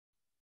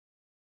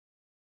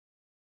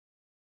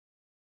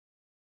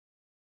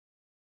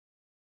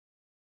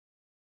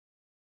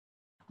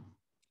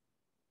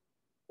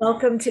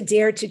Welcome to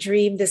Dare to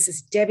Dream. This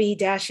is Debbi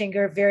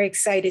Dachinger. Very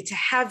excited to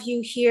have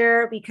you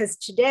here because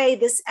today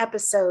this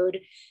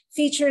episode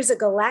features a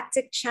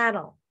galactic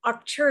channel,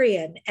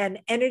 Arcturian, an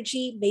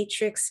energy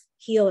matrix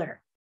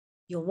healer.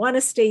 You'll want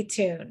to stay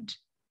tuned.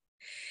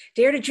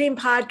 Dare to Dream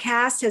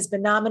podcast has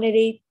been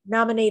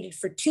nominated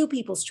for 2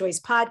 People's Choice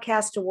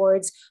Podcast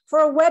Awards, for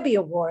a Webby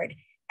Award,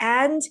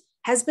 and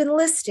has been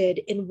listed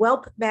in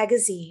Whelp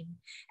magazine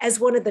as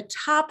one of the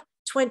top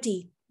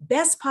 20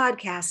 best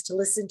podcasts to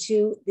listen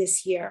to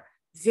this year.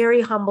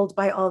 Very humbled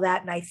by all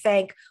that. And I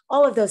thank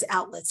all of those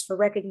outlets for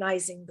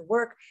recognizing the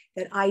work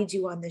that I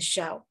do on this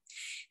show.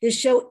 This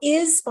show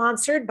is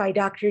sponsored by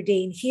Dr.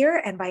 Dane here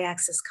and by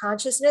Access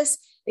Consciousness.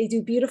 They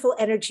do beautiful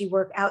energy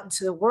work out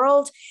into the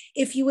world.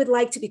 If you would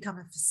like to become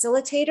a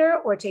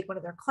facilitator or take one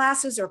of their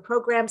classes or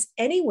programs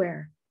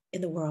anywhere in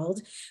the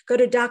world, go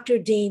to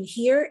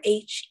drdanehere,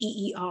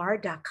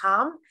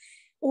 HEER.com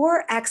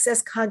or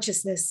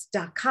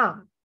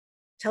accessconsciousness.com.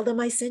 Tell them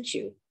I sent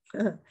you.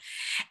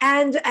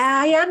 And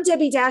I am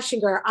Debbi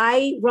Dachinger.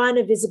 I run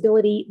a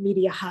visibility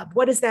media hub.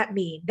 What does that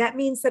mean? That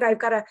means that I've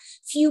got a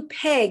few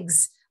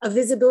pegs of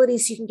visibility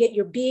so you can get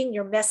your being,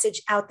 your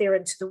message out there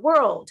into the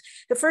world.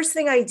 The first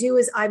thing I do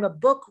is I'm a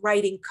book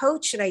writing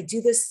coach, and I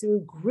do this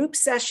through group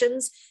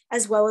sessions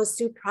as well as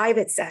through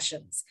private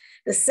sessions.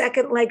 The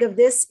second leg of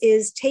this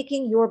is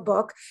taking your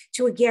book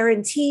to a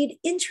guaranteed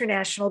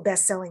international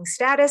best-selling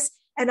status,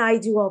 and I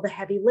do all the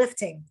heavy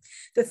lifting.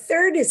 The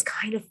third is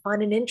kind of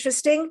fun and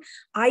interesting.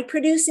 I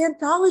produce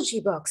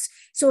anthology books.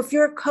 So if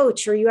you're a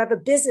coach or you have a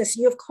business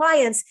and you have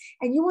clients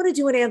and you want to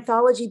do an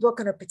anthology book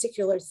on a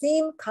particular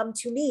theme, come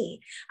to me.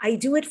 I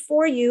do it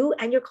for you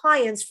and your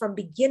clients from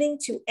beginning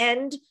to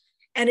end,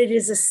 and it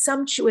is a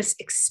sumptuous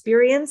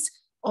experience.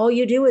 All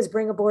you do is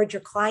bring aboard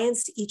your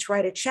clients to each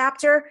write a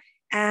chapter,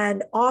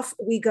 and off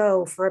we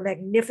go for a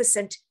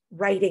magnificent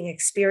writing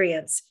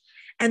experience.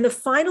 And the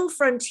final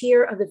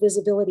frontier of the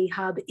Visibility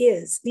Hub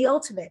is the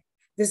ultimate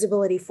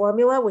visibility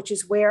formula, which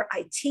is where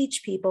I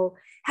teach people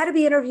how to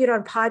be interviewed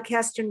on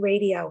podcast and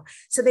radio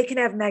so they can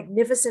have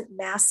magnificent,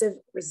 massive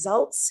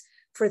results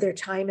for their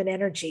time and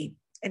energy.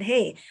 And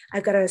hey,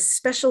 I've got a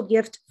special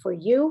gift for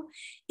you.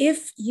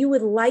 If you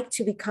would like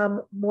to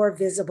become more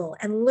visible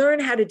and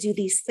learn how to do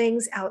these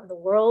things out in the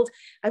world,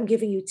 I'm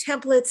giving you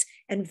templates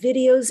and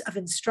videos of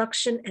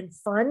instruction and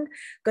fun.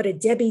 Go to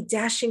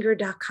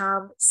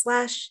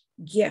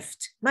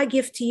debbidachinger.com/gift. My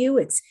gift to you,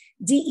 it's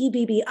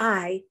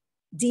DEBBI,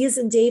 D as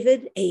in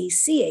David,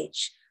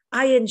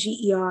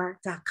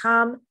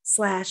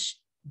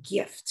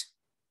 ACHINGER.com/gift.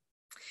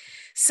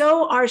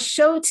 So our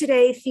show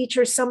today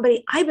features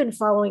somebody I've been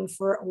following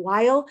for a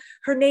while.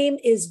 Her name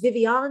is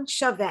VIVIANE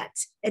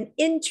CHAUVET, an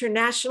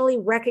internationally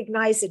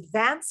recognized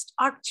advanced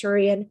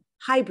Arcturian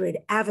hybrid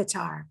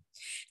avatar.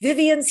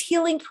 Viviane's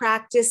healing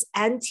practice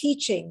and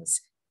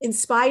teachings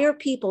inspire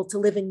people to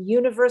live in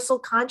universal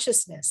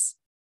consciousness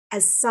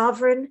as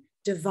sovereign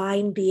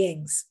divine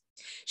beings.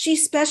 She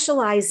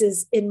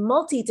specializes in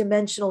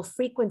multidimensional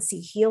frequency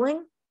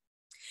healing,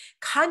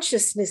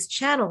 consciousness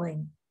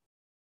channeling,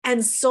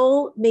 and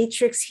soul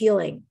matrix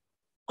healing.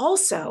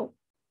 Also,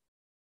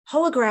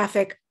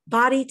 holographic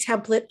body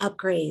template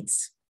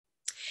upgrades.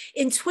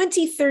 In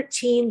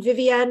 2013,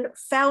 Viviane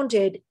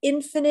founded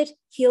Infinite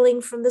Healing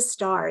from the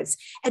Stars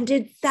and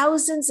did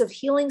thousands of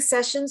healing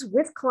sessions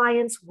with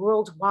clients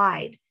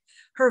worldwide.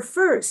 Her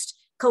first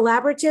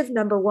collaborative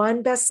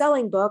 #1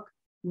 best-selling book,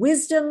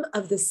 Wisdom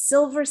of the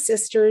Silver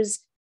Sisters,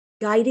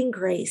 Guiding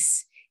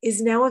Grace,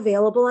 is now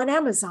available on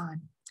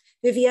Amazon.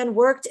 Viviane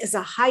worked as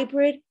a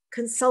hybrid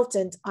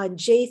consultant on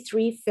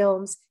J3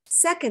 Films'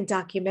 second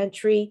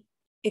documentary,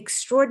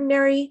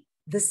 Extraordinary: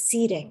 The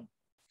Seeding.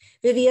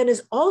 Viviane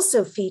is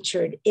also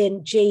featured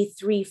in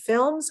J3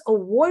 Films'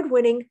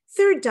 award-winning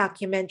third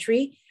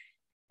documentary,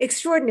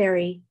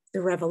 Extraordinary: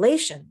 The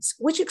Revelations,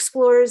 which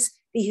explores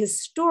the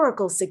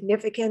historical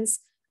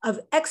significance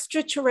of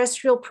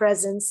extraterrestrial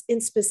presence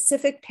in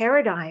specific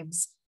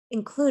paradigms,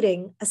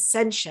 including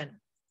ascension.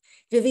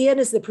 Viviane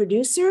is the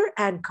producer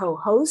and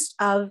co-host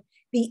of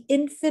the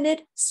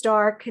Infinite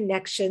Star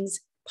Connections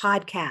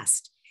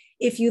podcast.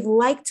 If you'd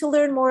like to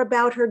learn more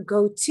about her,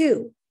 go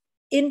to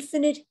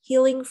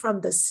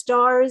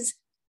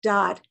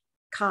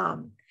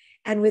infinitehealingfromthestars.com.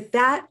 And with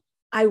that,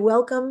 I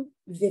welcome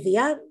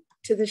Viviane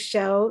to the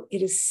show.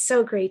 It is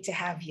so great to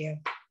have you.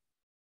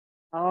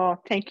 Oh,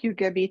 thank you,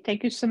 Debbi.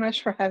 Thank you so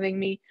much for having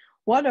me.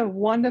 What a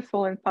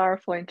wonderful and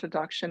powerful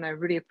introduction. I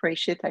really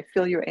appreciate it. I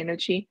feel your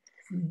energy.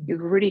 You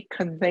really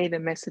convey the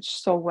message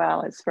so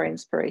well. It's very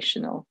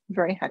inspirational.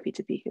 Very happy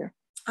to be here.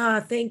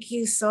 Thank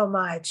you so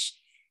much.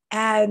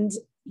 And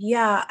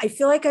yeah, I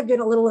feel like I've been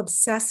a little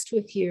obsessed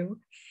with you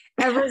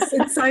ever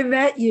since I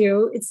met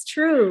you. It's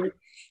true.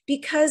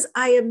 Because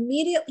I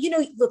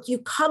immediately, look, you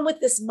come with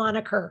this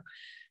moniker,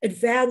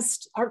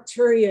 advanced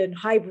Arcturian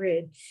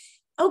hybrid.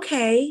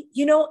 Okay,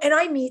 and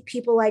I meet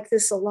people like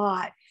this a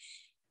lot.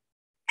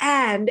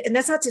 And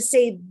that's not to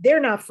say they're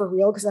not for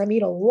real, because I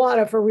meet a lot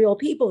of for real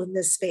people in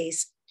this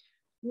space.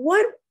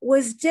 What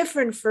was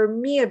different for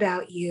me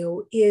about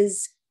you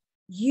is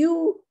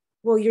you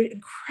well, you're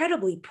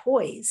incredibly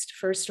poised,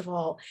 first of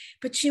all,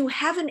 but you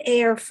have an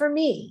air for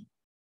me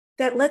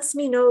that lets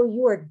me know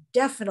you are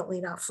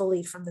definitely not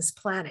fully from this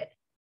planet.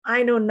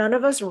 I know none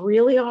of us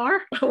really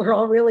are. We're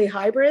all really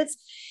hybrids.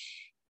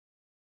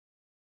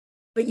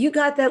 But you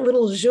got that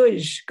little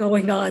zhuzh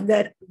going on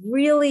that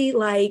really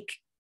like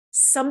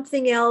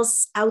something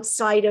else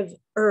outside of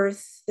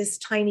Earth, this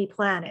tiny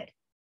planet.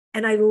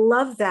 And I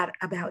love that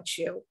about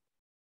you.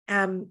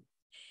 Do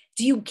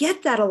you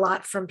get that a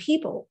lot from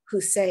people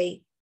who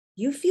say,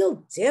 you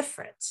feel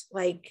different,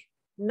 like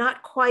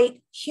not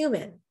quite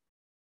human?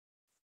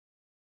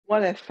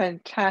 What a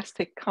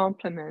fantastic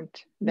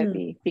compliment,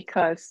 Debbi,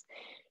 because,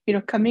 you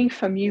know, coming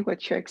from you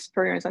with your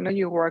experience, I know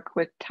you work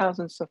with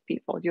thousands of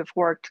people. You've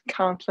worked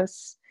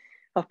countless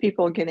of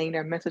people getting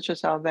their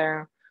messages out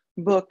there,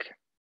 book,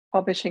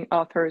 publishing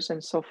authors,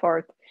 and so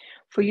forth.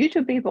 For you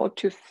to be able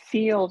to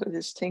feel the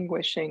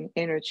distinguishing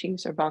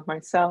energies about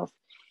myself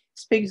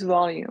speaks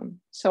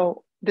volume.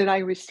 So did I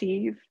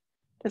receive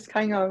this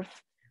kind of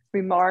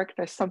remark?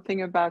 There's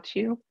something about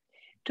you?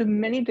 To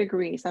many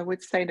degrees, I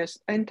would say this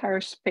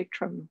entire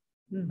spectrum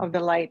of the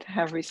light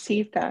have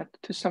received that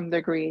to some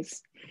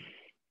degrees.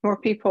 More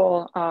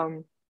people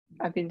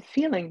have been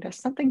feeling there's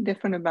something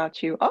different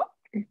about you. Oh,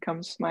 here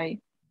comes my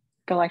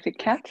galactic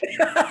cat.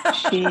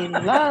 She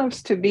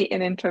loves to be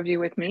in interview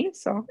with me.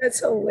 So that's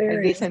hilarious.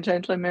 Ladies and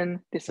gentlemen,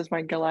 this is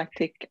my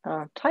galactic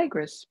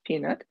tigress,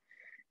 Peanut,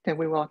 that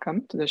we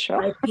welcome to the show.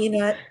 Hi,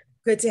 Peanut.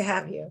 Good to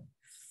have you.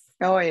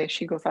 Oh, yeah,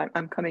 she goes,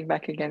 I'm coming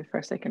back again for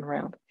a second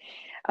round.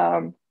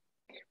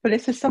 But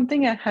this is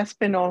something that has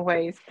been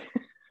always.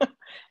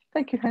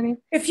 Thank you, honey.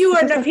 If you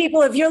are the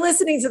people, if you're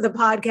listening to the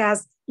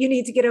podcast, you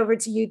need to get over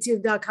to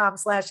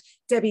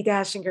youtube.com/Debbi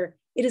Dachinger.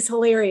 It is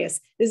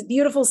hilarious. This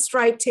beautiful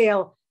striped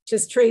tail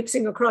just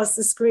traipsing across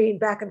the screen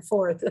back and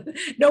forth.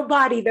 No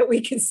body that we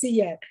can see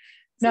yet.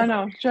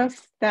 No,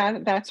 just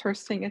that's her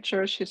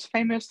signature. She's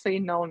famously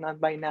known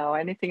by now.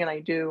 Anything that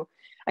I do,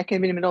 I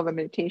can be in the middle of a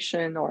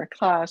meditation or a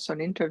class or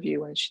an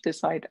interview, and she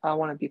decides, I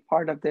want to be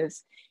part of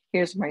this.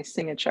 Here's my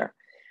signature.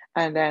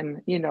 And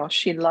then, you know,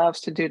 she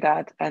loves to do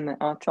that. And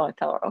until I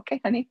tell her,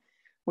 okay, honey,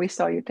 we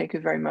saw you. Thank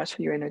you very much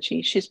for your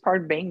energy. She's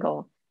part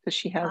Bengal, so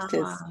she has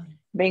this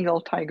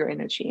Bengal tiger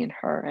energy in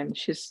her. And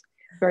she's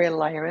very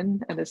lion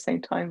at the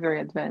same time,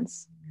 very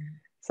advanced.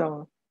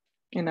 So,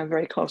 and I'm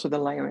very close with the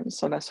lion.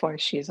 So that's why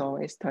she's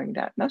always doing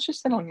that. Not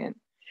just settling in.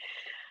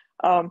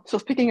 So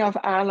speaking of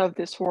out of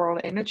this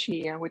world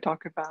energy, and we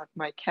talk about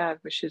my cat,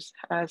 which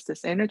has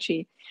this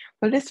energy,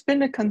 but it's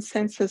been a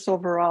consensus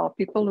overall.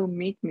 People who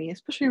meet me,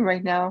 especially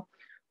right now,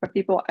 where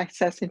people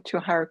access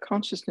into higher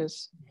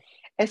consciousness,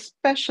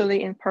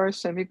 especially in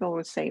person, people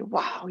would say,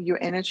 wow,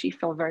 your energy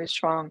feels very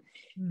strong.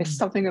 There's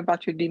something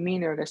about your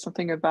demeanor. There's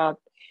something about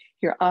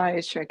your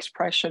eyes, your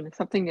expression,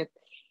 something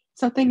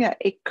that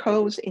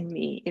echoes in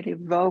me. It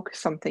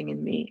evokes something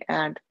in me.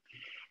 And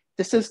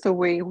this is the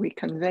way we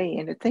convey.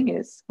 And the thing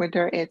is,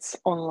 whether it's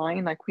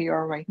online like we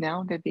are right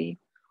now, Debbi,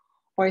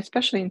 or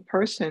especially in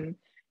person,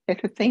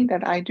 it's a thing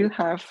that I do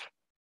have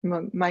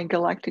my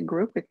galactic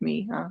group with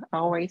me.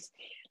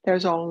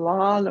 There's a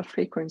lot of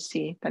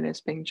frequency that is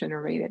being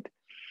generated.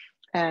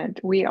 And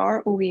we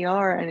are who we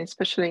are. And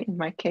especially in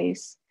my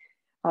case,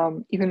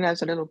 even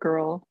as a little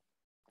girl,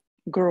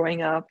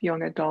 growing up,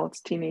 young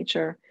adults,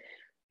 teenager,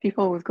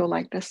 people would go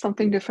like, there's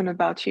something different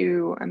about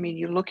you. I mean,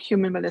 you look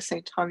human, but at the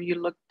same time, you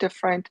look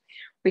different.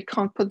 We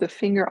can't put the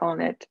finger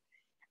on it.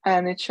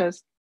 And it's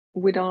just,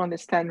 we don't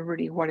understand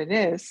really what it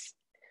is.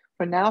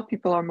 But now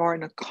people are more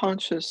in a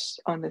conscious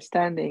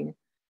understanding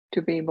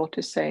to be able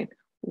to say,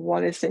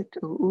 what is it?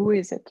 Who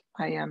is it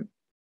I am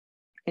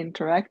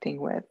interacting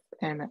with?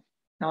 And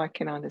now I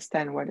can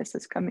understand where this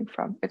is coming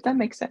from, if that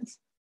makes sense.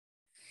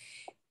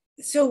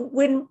 So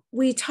when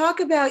we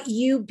talk about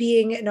you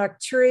being an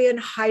Arcturian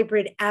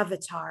hybrid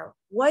avatar,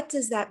 what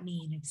does that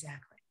mean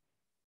exactly?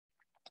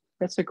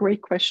 That's a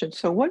great question.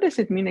 So what does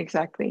it mean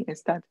exactly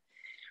is that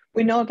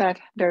we know that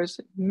there's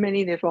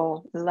many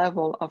little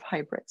level of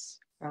hybrids.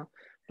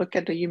 Look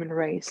at the human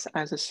race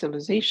as a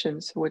civilization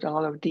with a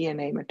lot of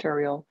DNA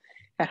material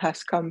that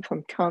has come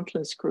from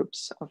countless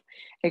groups of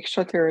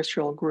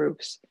extraterrestrial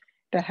groups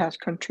that has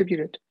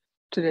contributed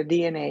to the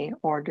DNA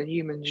or the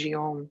human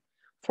genome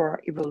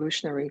for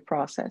evolutionary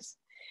process.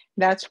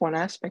 That's one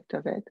aspect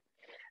of it.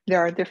 There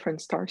are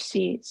different star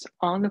seeds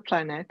on the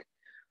planet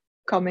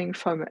coming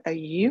from a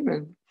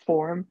human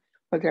form,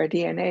 but their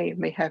DNA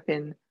may have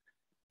been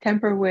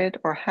tampered with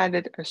or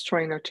added a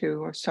strain or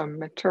two or some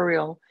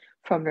material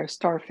from their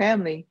star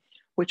family,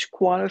 which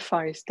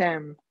qualifies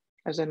them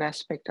as an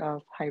aspect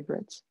of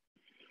hybrids.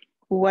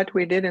 What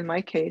we did in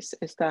my case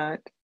is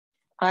that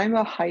I'm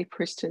a high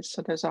priestess,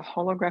 so there's a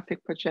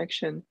holographic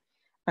projection.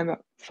 I'm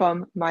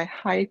from my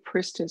high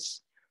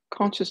priestess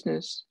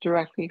consciousness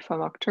directly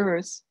from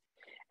Arcturus,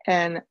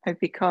 and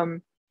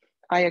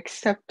I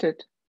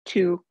accepted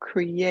to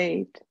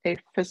create a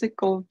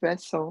physical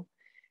vessel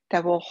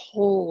that will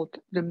hold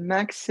the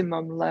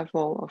maximum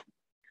level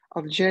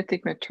of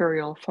genetic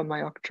material from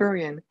my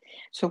Arcturian.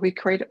 So we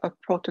create a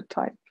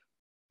prototype.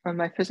 And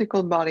my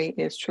physical body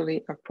is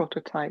truly a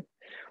prototype.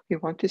 We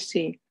want to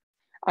see.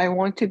 I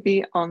want to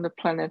be on the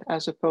planet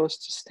as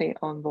opposed to stay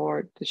on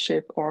board the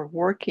ship or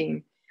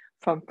working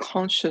from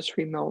conscious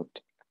remote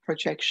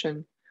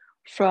projection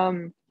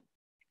from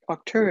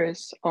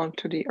Arcturus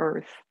onto the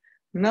Earth.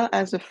 Not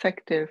as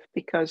effective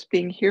because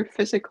being here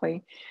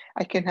physically,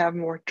 I can have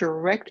more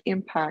direct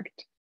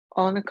impact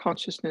on the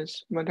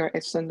consciousness, whether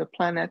it's on the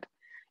planet,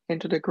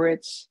 into the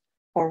grids,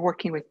 or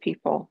working with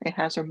people. It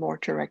has a more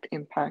direct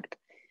impact.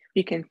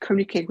 You can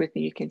communicate with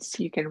me, you can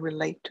see, you can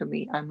relate to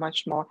me. I'm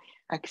much more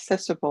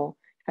accessible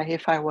than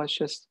if I was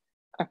just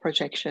a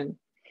projection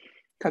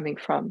coming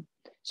from.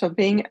 So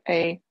being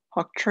a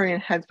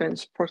Arcturian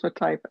advanced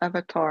prototype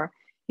avatar,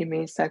 it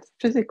means that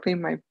physically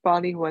my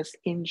body was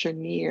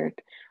engineered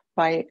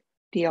by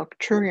the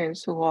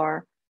Arcturians who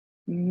are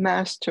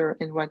master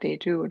in what they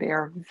do. They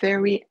are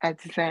very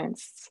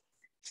advanced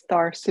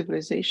star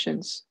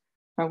civilizations.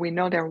 And we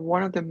know they're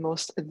one of the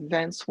most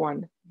advanced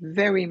one.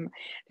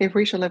 They've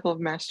reached a level of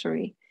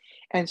mastery.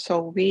 And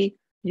so we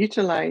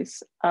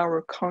utilize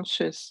our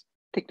conscious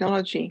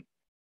technology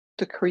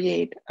to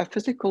create a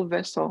physical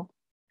vessel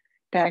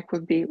that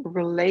could be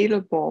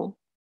relatable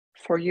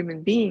for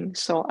human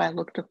beings. So I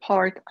look the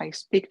part, I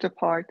speak the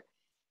part,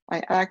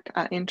 I act,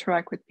 I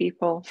interact with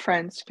people,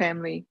 friends,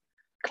 family,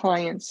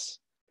 clients.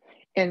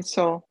 And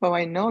so, but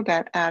I know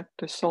that at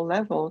the soul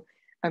level,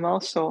 I'm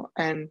also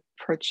an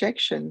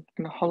projection,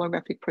 a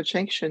holographic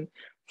projection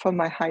from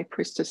my high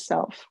priestess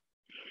self.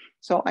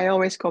 So I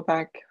always go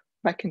back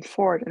and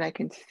forth, and I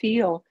can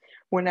feel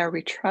when I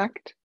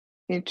retract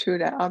into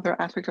that other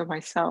aspect of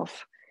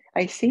myself.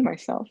 I see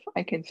myself.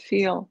 I can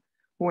feel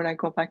when I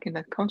go back in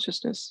that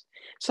consciousness.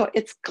 So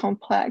it's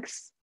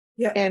complex.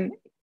 Yeah. And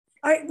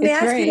may I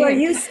ask you,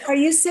 are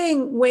you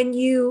saying when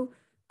you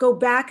go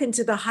back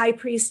into the high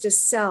priestess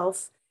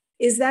self,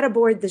 is that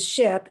aboard the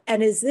ship?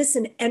 And is this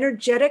an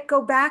energetic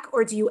go back,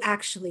 or do you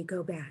actually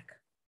go back?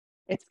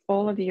 It's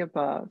all of the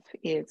above.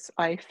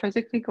 I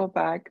physically go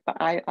back, but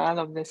out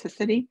of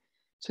necessity,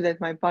 so that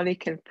my body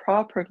can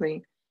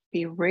properly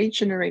be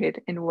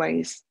regenerated in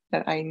ways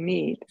that I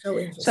need.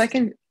 So I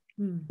can,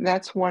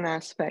 that's one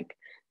aspect.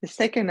 The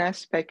second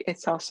aspect,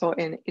 it's also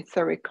in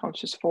etheric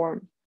conscious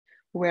form,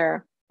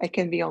 where I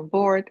can be on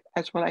board,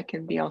 as well I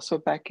can be also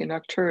back in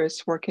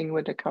Arcturus, working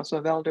with the Council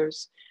of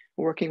Elders,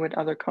 working with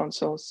other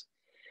councils.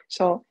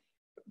 So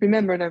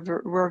remember that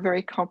we're a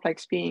very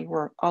complex being.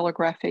 We're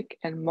holographic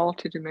and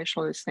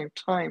multidimensional at the same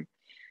time.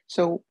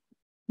 So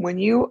when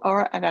you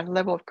are at that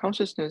level of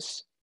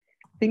consciousness,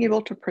 being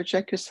able to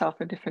project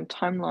yourself in different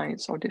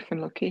timelines or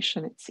different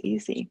locations, it's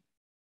easy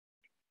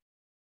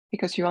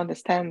because you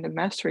understand the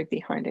mastery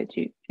behind it.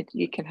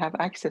 You can have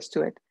access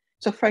to it.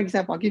 So for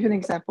example, I'll give you an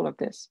example of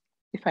this,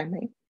 if I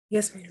may.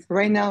 Yes, please.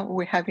 Right now,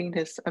 we're having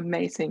this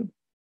amazing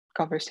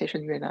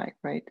conversation, you and I,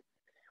 right?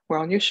 We're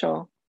on your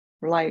show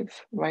live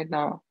right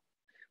now.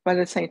 But at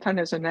the same time,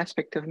 there's an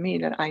aspect of me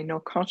that I know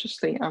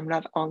consciously I'm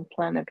not on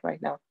planet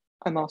right now.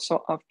 I'm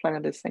also off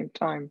planet at the same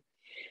time.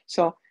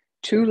 So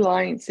two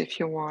lines, if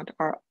you want,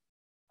 are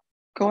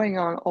going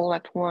on all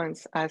at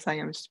once as I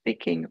am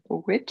speaking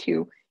with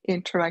you,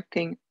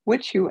 interacting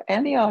with you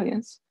and the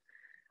audience.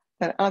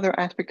 That other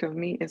aspect of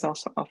me is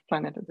also off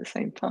planet at the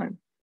same time.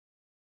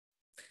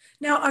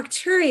 Now,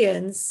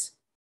 Arcturians,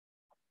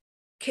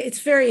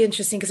 it's very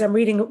interesting because I'm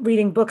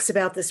reading books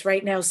about this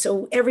right now.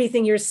 So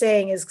everything you're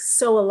saying is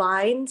so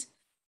aligned,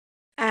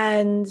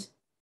 and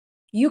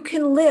you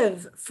can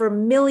live for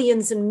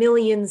millions and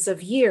millions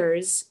of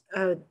years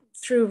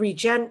through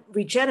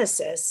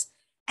regenesis.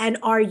 And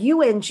are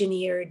you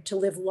engineered to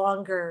live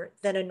longer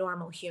than a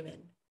normal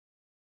human?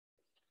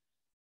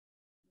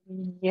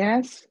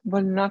 Yes,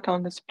 but not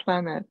on this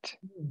planet.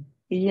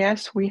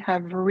 Yes, we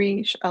have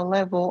reached a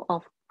level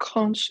of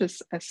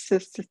conscious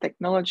assisted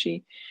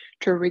technology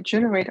to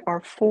regenerate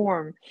our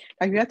form.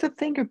 Now you have to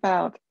think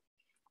about,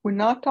 we're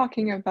not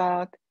talking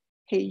about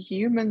a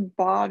human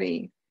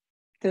body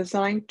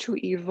designed to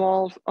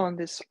evolve on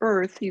this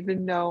earth,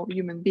 even though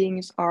human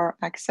beings are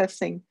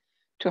accessing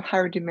to a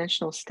higher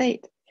dimensional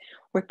state.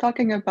 We're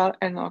talking about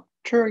an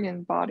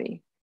Arcturian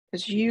body.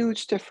 There's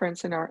huge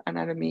difference in our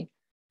anatomy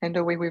and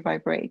the way we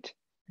vibrate.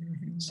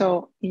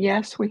 So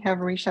yes, we have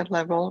reached that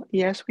level.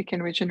 Yes, we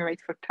can regenerate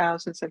for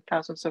thousands and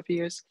thousands of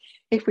years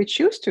if we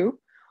choose to,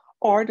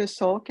 or the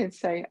soul can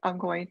say, I'm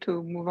going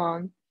to move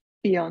on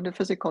beyond the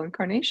physical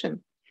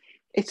incarnation.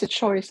 It's a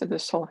choice that the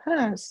soul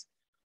has,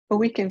 but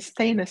we can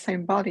stay in the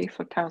same body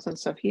for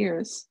thousands of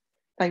years.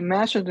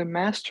 Imagine the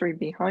mastery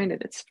behind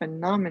it. It's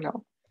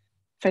phenomenal,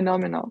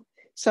 phenomenal.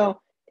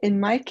 So in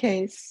my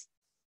case,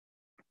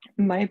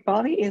 my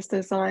body is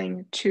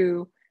designed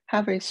to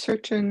have a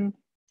certain,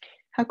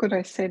 how could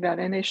I say that?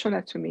 And they show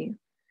that to me,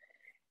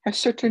 a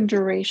certain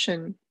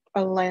duration,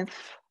 a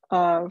life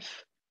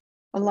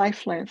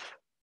length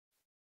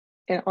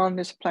on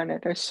this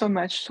planet. There's so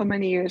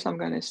many years I'm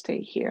going to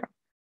stay here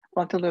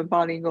until the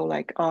body go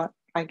like, oh,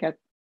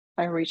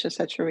 I reach a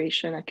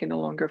saturation, I can no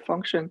longer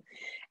function.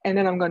 And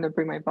then I'm going to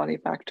bring my body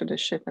back to the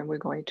ship and we're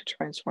going to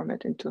transform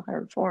it into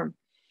higher form.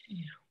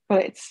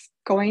 But it's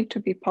going to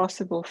be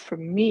possible for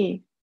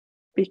me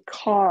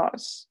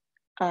because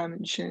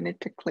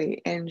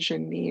genetically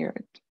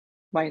engineered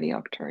by the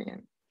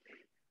Arcturian.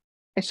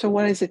 And so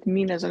what does it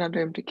mean as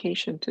another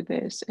implication to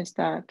this is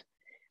that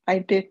I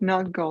did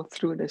not go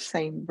through the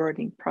same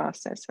birthing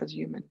process as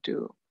humans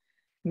do,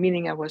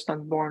 meaning I was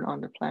not born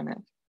on the planet.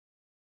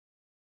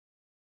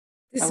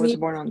 I was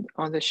born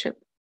on the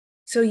ship.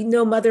 So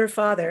no mother,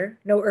 father,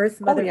 no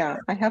earth, mother. Oh yeah,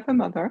 I have a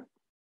mother.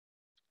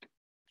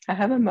 I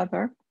have a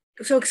mother.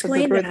 So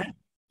explain that.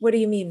 What do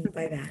you mean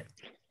by that?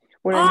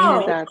 What I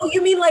mean is that. Oh,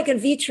 you mean like in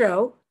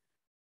vitro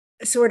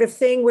sort of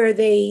thing where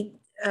they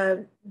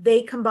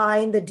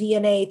combine the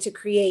DNA to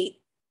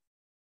create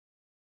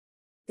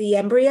the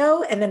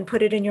embryo and then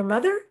put it in your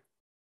mother?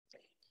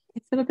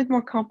 It's a little bit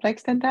more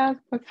complex than that,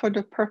 but for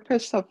the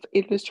purpose of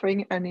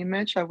illustrating an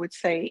image, I would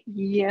say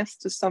yes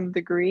to some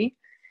degree.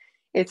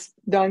 It's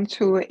done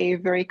to a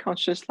very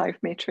conscious life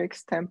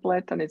matrix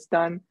template, and it's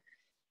done.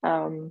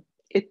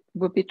 It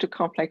would be too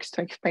complex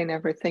to explain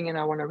everything, and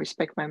I want to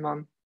respect my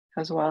mom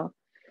as well.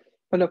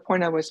 But the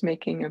point I was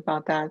making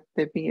about that,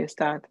 Debbi, is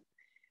that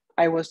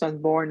I was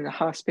not born in a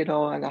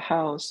hospital and a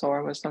house, or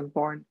I was not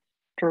born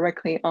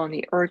directly on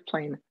the earth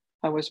plane.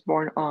 I was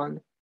born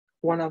on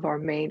one of our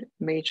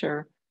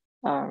major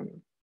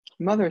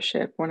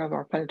mothership, one of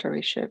our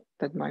planetary ship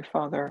that my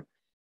father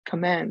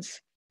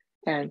commands,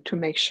 and to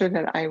make sure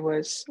that I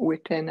was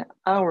within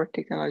our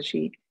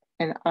technology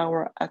and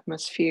our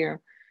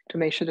atmosphere to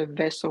make sure the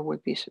vessel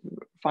would be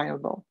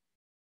viable.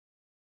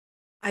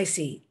 I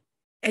see.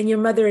 And your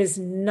mother is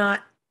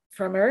not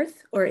from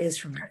Earth or is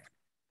from Earth?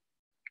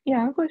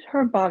 Yeah, but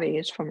her body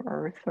is from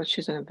Earth, but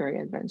she's a very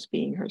advanced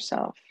being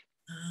herself.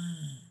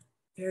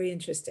 Very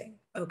interesting.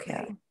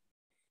 Okay. Yeah.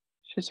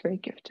 She's very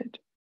gifted.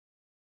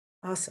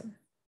 Awesome.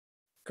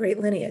 Great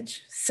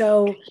lineage.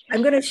 So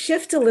I'm going to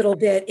shift a little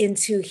bit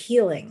into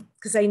healing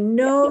because I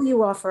know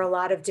you offer a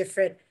lot of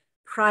different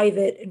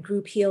private and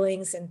group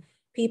healings, and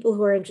people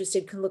who are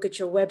interested can look at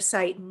your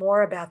website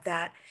more about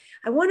that.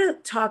 I want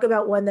to talk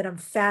about one that I'm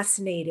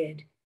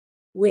fascinated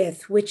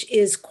with, which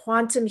is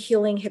quantum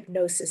healing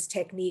hypnosis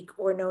technique,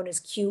 or known as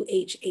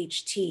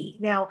QHHT.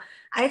 Now,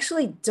 I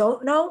actually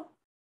don't know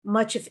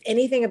much, if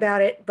anything,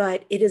 about it,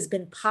 but it has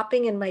been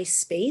popping in my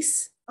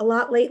space a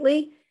lot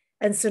lately.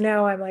 And so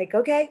now I'm like,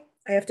 okay,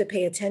 I have to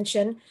pay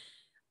attention.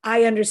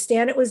 I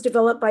understand it was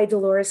developed by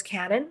Dolores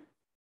Cannon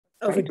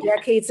over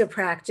decades of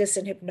practice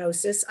in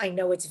hypnosis. I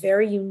know it's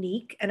very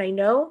unique, and I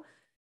know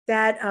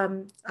that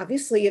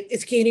obviously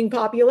it's gaining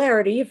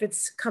popularity if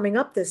it's coming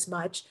up this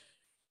much.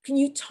 Can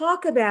you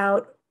talk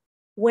about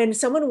when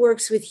someone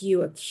works with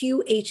you, a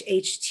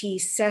QHHT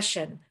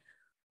session,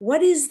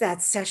 what is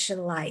that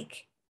session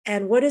like,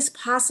 and what is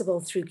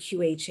possible through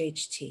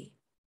QHHT?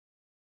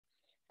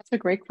 That's a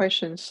great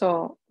question.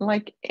 So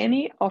like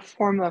any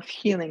form of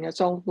healing, there's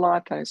a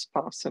lot that is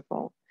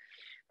possible.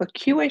 But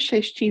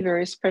QHHT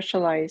very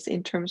specialized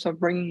in terms of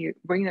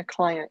bringing a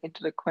client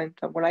into the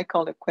quantum, what I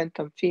call the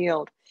quantum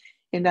field,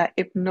 in that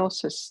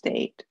hypnosis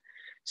state.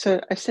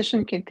 So a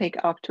session can take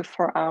up to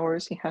 4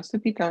 hours. It has to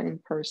be done in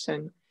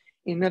person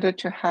in order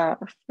to have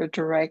the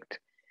direct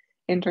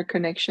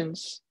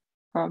interconnections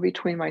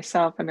between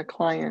myself and the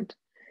client.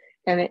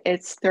 And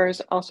there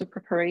is also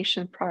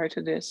preparation prior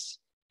to this,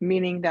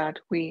 meaning that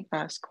we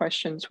ask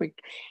questions.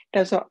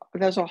 There's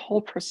a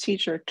whole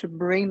procedure to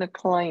bring the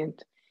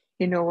client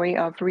in a way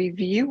of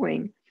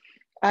reviewing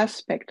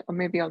aspect of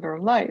maybe of their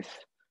life,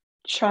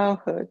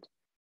 childhood,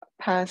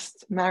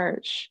 past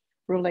marriage,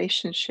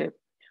 relationship,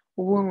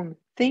 wound,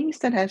 things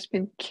that has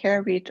been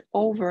carried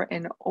over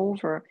and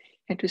over,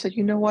 and to say,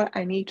 you know what,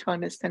 I need to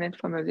understand it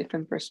from a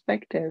different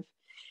perspective,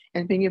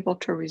 and being able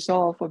to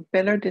resolve or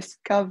better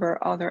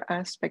discover other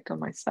aspects of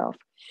myself.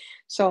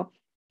 So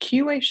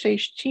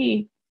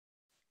QHHT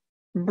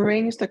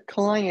brings the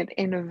client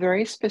in a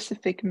very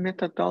specific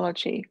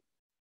methodology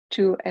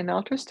to an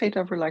outer state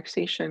of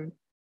relaxation,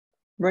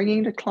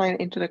 bringing the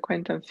client into the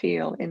quantum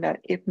field in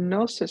that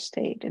hypnosis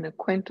state, in a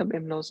quantum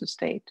hypnosis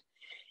state,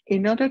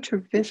 in order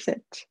to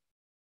visit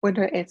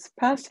whether it's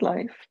past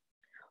life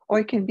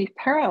or it can be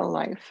parallel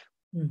life.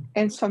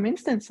 In some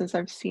instances,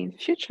 I've seen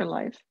future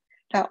life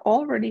that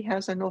already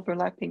has an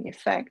overlapping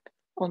effect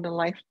on the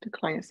life the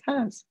client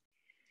has.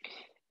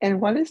 And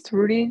what is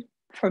really,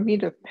 for me,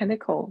 the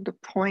pinnacle, the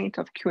point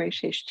of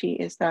QHHT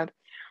is that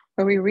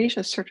when we reach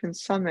a certain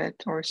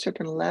summit or a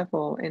certain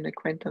level in the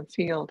quantum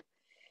field,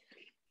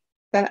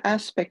 that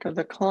aspect of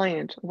the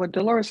client, what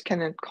Dolores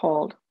Cannon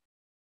called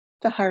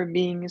the higher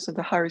beings or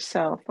the higher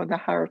self or the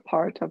higher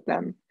part of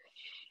them.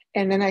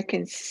 And then I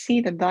can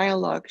see the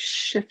dialogue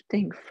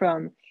shifting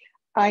from,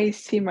 I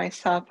see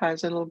myself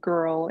as a little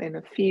girl in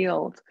a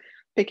field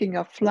picking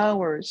up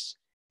flowers,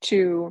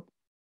 to,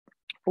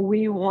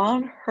 we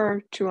want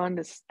her to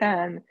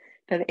understand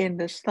that in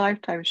this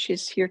lifetime,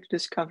 she's here to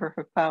discover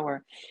her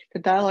power. The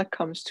dialogue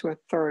comes to a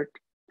third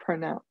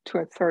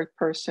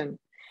person.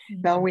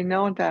 Now we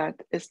know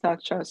that it's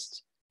not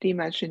just the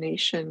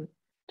imagination,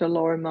 the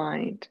lower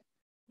mind,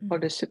 or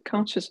the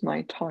subconscious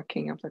mind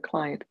talking of the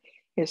client.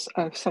 Is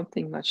of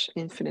something much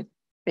infinite,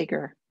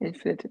 bigger,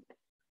 infinite,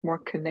 more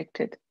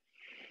connected.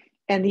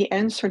 And the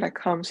answer that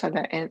comes at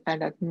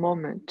that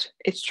moment,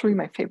 it's truly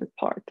my favorite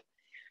part,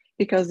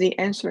 because the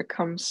answer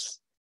comes,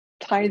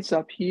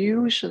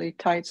 usually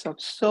ties up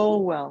so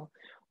well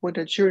with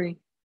the journey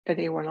that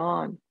they went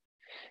on.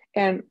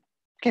 And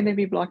can there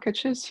be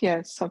blockages?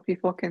 Yes, some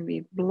people can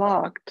be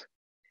blocked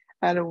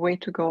at a way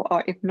to go,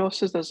 oh,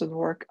 hypnosis doesn't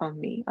work on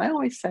me. I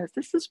always say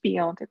this is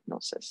beyond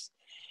hypnosis.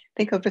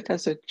 Think of it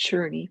as a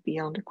journey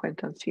beyond the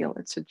quantum field.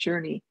 It's a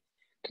journey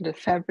to the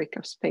fabric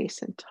of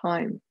space and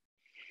time.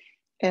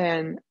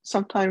 And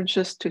sometimes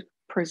just to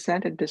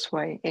present it this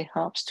way, it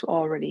helps to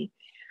already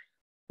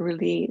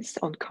release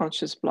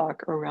unconscious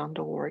block around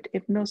the word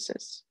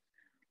hypnosis,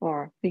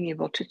 or being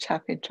able to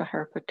tap into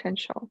her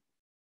potential.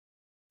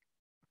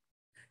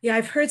 Yeah,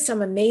 I've heard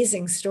some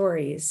amazing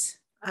stories,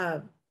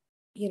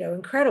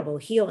 incredible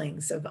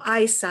healings of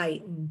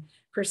eyesight and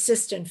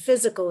persistent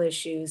physical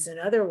issues and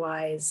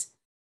otherwise.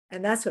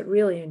 And that's what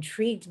really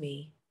intrigued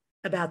me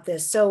about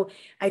this. So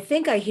I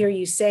think I hear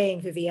you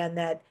saying, Viviane,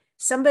 that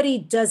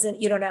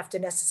you don't have to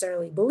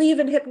necessarily believe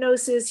in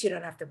hypnosis. You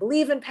don't have to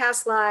believe in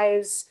past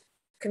lives,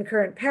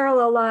 concurrent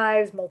parallel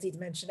lives,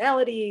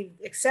 multidimensionality,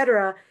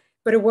 etc.,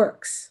 but it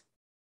works.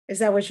 Is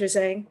that what you're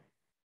saying?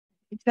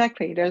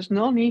 Exactly. There's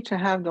no need to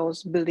have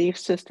those belief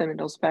system and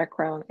those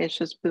background. It's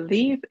just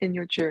believe in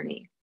your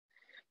journey.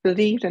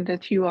 Believe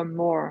that you are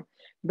more.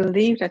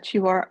 Believe that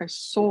you are a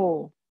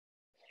soul.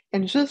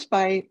 And just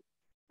by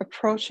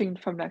approaching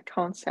from that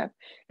concept,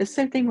 the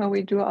same thing when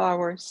we do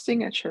our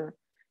signature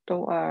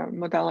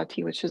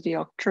modality, which is the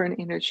Arcturian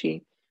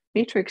energy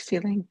matrix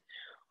healing,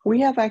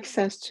 we have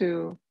access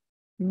to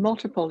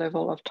multiple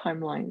level of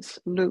timelines,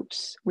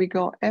 loops. We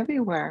go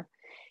everywhere.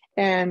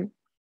 And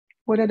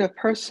whether the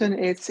person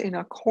is in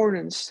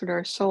accordance to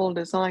their soul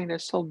design, their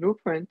soul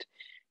blueprint,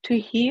 to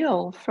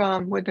heal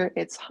from whether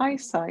it's high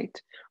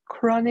sight,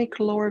 chronic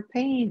lower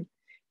pain,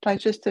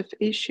 digestive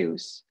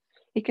issues.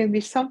 It can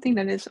be something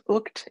that is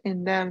hooked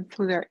in them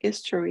through their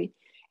history.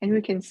 And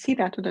we can see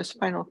that to the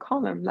spinal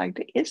column, like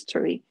the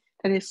history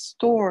that is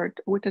stored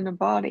within the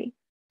body.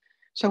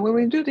 So when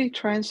we do the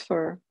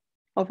transfer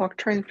of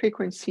Arcturian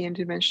frequency and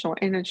dimensional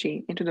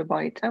energy into the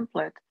body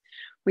template,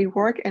 we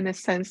work in a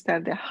sense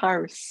that the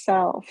higher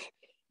self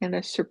and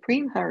the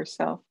supreme higher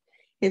self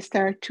is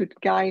there to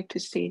guide to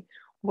see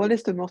what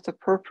is the most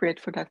appropriate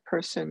for that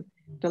person,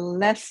 the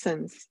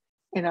lessons,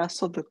 and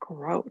also the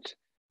growth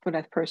for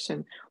that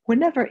person. We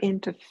never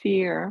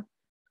interfere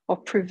or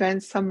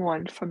prevent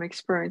someone from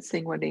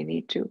experiencing what they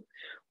need to.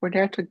 We're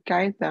there to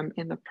guide them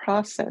in the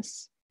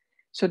process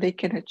so they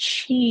can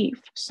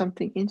achieve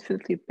something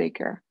infinitely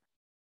bigger,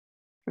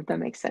 if that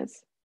makes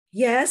sense.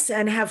 Yes,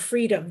 and have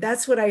freedom.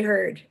 That's what I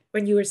heard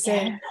when you were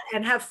saying, Yes.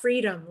 and have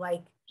freedom,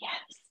 like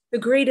Yes. the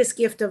greatest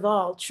gift of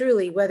all,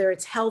 truly, whether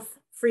it's health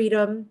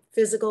freedom,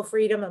 physical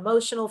freedom,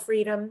 emotional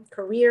freedom,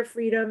 career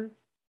freedom,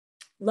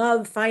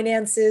 love,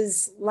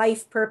 finances,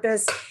 life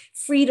purpose.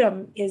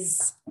 Freedom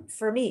is,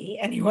 for me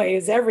anyway,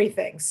 is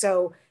everything.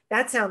 So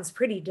that sounds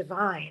pretty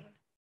divine.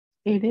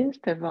 It is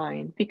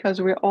divine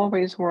because we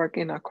always work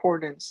in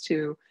accordance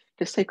to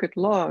the sacred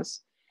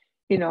laws.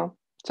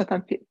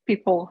 Sometimes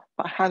people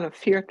out of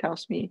fear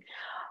tells me,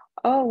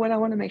 oh, well, I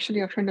want to make sure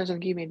the Arcturian doesn't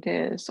give me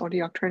this, or the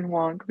Arcturian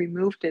won't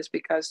remove this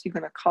because you're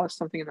going to cause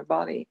something in the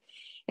body.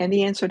 And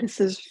the answer,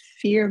 this is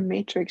fear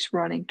matrix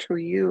running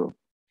through you.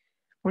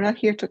 We're not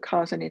here to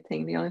cause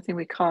anything. The only thing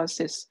we cause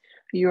is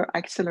your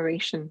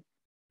acceleration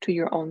to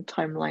your own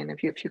timeline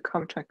of you, if you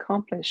come to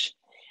accomplish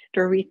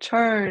the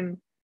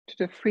return to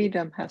the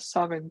freedom as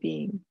sovereign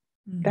being.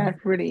 Mm-hmm.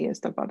 That really is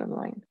the bottom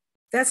line.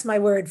 That's my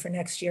word for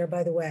next year,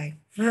 by the way.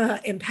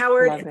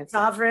 Empowered and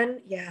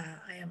sovereign. Yeah,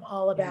 I am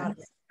all about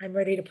it. I'm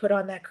ready to put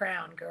on that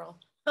crown, girl.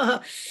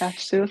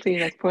 Absolutely.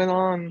 Let's put it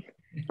on.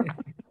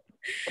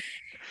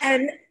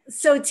 And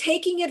so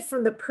taking it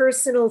from the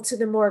personal to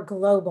the more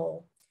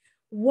global,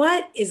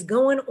 what is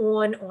going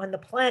on the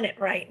planet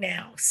right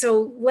now?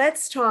 So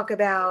let's talk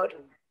about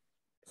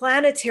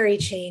planetary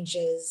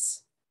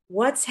changes,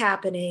 what's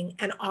happening,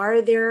 and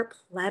are there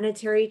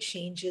planetary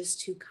changes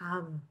to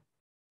come?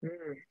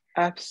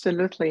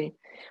 Absolutely.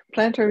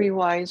 Planetary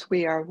wise,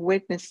 we are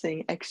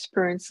witnessing,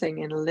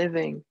 experiencing, and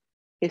living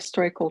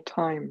historical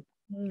time.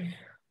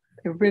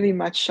 Really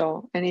much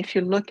so. And if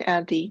you look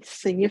at the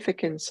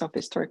significance of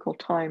historical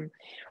time,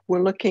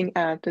 we're looking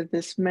at the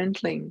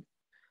dismantling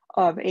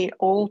of an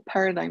old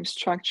paradigm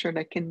structure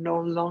that can no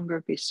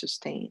longer be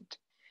sustained,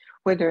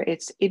 whether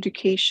it's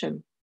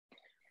education,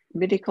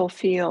 medical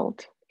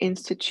field,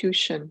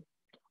 institution,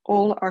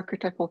 all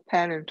archetypal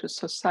pattern to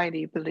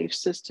society, belief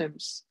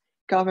systems,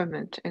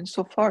 government, and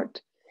so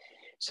forth.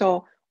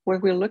 So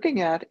what we're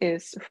looking at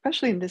is,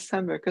 especially in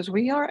December, because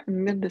we are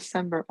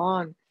mid-December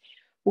on,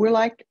 we're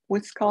like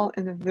what's called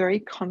in a very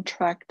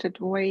contracted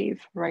wave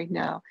right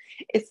now.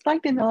 It's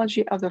like the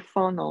analogy of the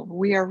funnel.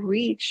 We are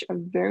reached a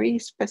very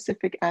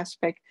specific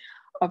aspect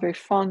of a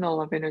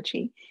funnel of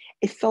energy.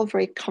 It felt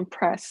very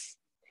compressed.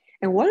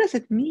 And what does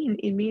it mean?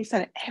 It means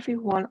that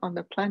everyone on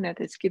the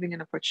planet is giving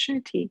an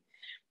opportunity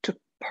to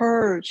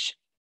purge,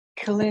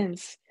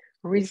 cleanse,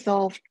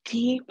 resolve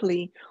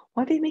deeply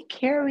what they may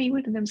carry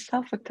within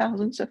themselves for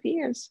thousands of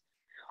years.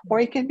 Or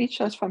it can be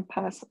just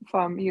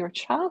from your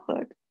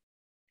childhood,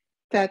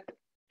 that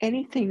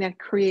anything that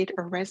create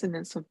a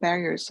resonance of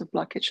barriers, of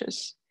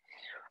blockages.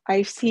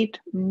 I see it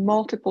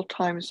multiple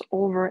times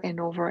over and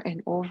over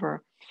and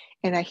over,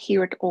 and I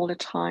hear it all the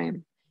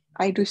time.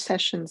 I do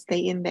sessions day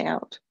in, day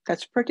out.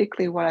 That's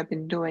particularly what I've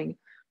been doing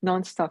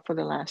nonstop for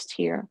the last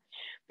year,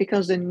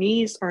 because the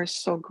needs are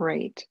so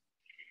great.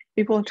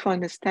 People to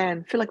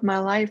understand, feel like my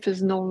life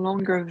is no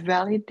longer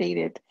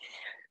validated.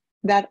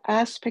 That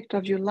aspect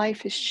of your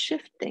life is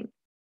shifting.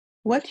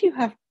 What you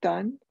have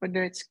done,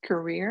 whether it's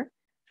career,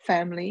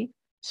 family,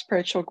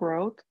 spiritual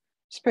growth,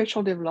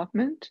 spiritual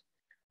development,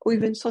 or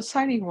even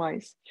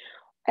society-wise,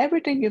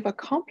 everything you've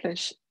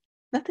accomplished,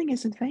 nothing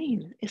is in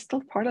vain. It's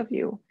still part of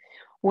you.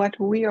 What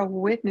we are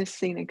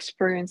witnessing,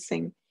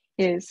 experiencing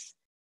is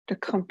the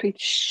complete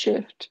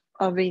shift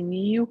of a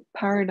new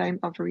paradigm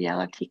of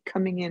reality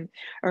coming in,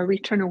 a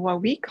return to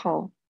what we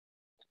call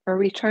a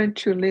return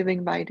to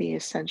living by the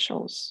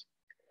essentials.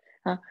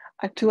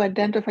 To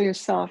identify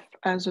yourself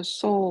as a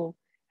soul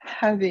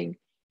having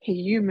a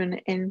human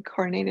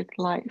incarnated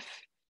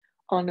life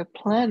on a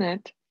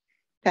planet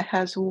that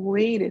has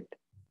waited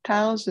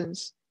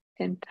thousands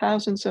and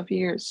thousands of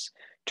years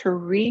to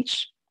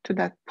reach to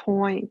that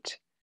point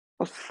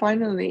of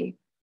finally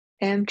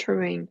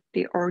entering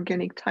the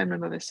organic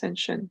timeline of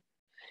ascension.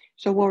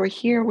 So while we're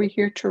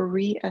here to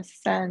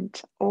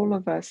reascend, all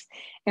of us.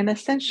 And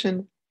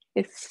ascension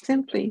is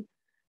simply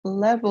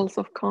levels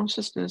of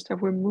consciousness that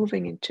we're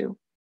moving into.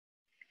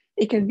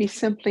 It can be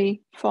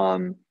simply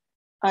from,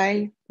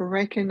 I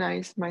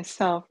recognize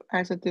myself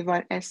as a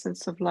divine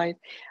essence of light.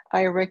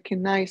 I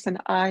recognize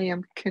that I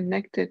am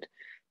connected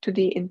to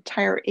the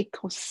entire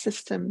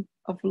ecosystem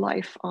of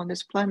life on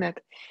this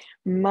planet.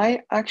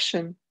 My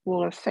action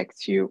will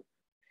affect you,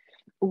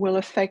 will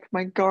affect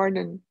my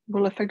garden,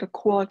 will affect the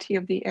quality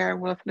of the air,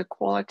 will affect the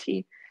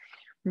quality,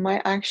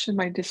 my action,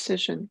 my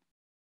decision.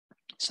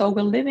 So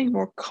we're living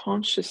more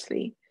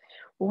consciously.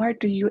 Where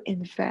do you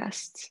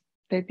invest,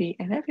 Debbi,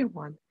 and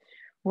everyone?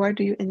 Where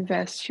do you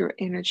invest your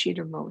energy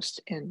the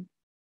most in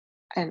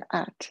and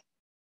at?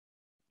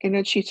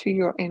 Energy to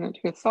your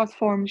thought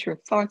forms, your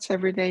thoughts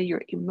every day,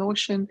 your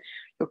emotion,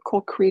 your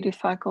co-creative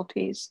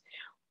faculties.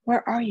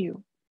 Where are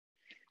you?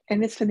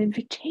 And it's an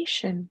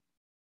invitation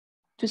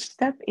to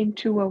step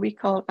into what we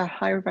call a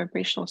higher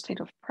vibrational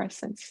state of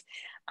presence.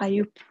 Are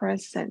you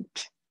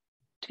present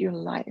to your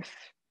life?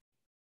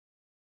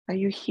 Are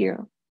you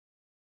here?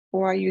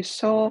 Or are you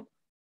so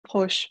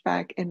pushed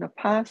back in the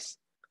past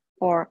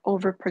or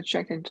over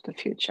projected into the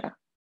future?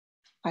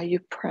 Are you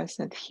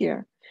present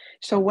here?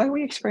 So what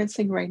we're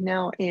experiencing right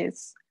now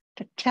is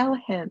the tail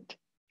end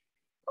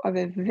of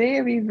a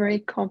very, very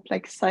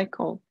complex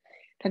cycle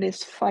that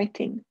is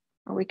fighting.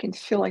 And we can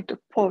feel like the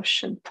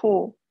push and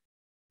pull,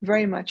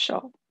 very much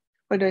so.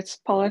 Whether it's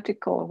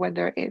political,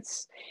 whether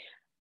it's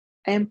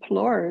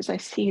employers. I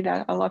see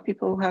that a lot of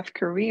people who have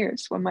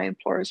careers, when my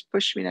employers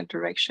push me in that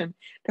direction,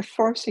 they're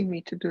forcing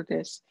me to do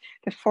this.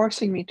 They're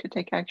forcing me to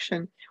take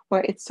action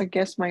where it's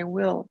against my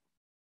will,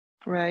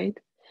 right?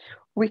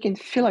 We can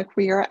feel like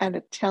we are at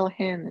a tail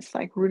end. It's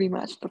like really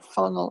much the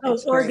funnel. Oh,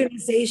 It's very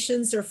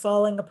organizations are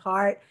falling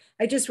apart.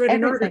 I just read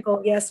an everything.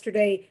 article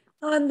yesterday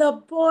on the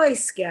Boy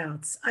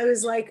Scouts. I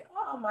was like,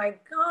 oh my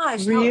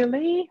gosh, how,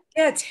 Really?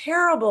 yeah,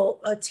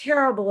 terrible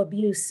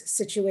abuse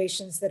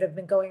situations that have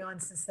been going on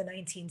since the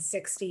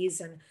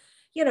 1960s and,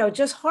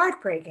 just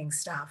heartbreaking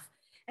stuff.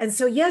 And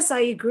so, yes,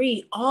 I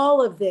agree.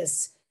 All of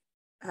this,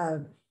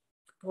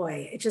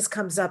 boy, it just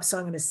comes up. So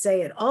I'm going to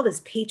say it. All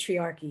this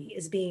patriarchy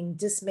is being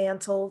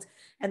dismantled,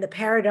 and the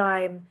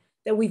paradigm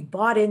that we've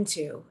bought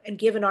into and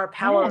given our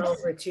power Yes.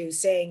 over to,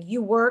 saying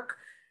you work,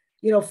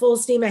 full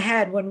steam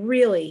ahead, when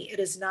really it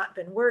has not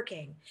been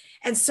working.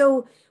 And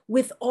so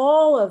with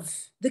all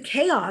of the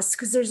chaos,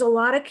 because there's a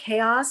lot of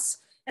chaos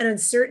and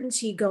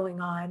uncertainty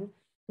going on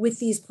with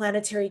these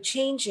planetary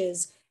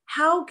changes,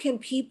 how can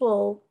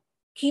people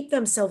keep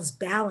themselves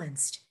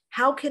balanced?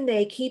 How can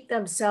they keep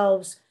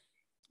themselves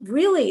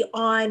really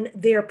on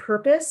their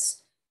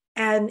purpose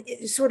and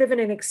sort of in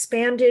an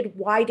expanded,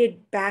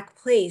 widened back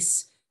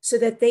place so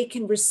that they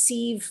can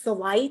receive the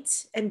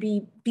light and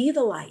be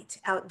the light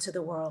out into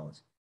the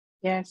world?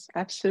 Yes,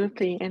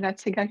 absolutely. And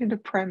that's exactly the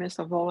premise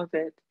of all of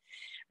it.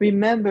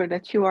 Remember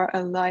that you are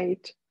a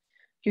light.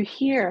 You're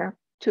here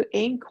to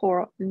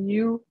anchor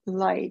new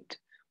light,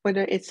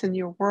 whether it's in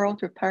your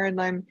world, your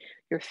paradigm,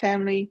 your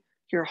family,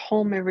 your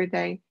home every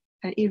day,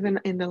 and even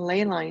in the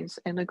ley lines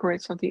and the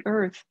grids of the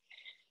earth.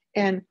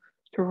 And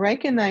to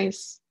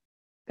recognize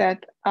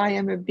that I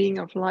am a being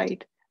of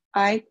light.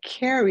 I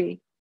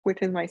carry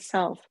within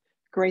myself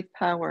great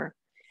power.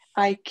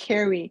 I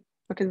carry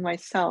within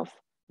myself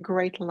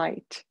great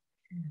light.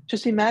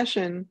 Just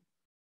imagine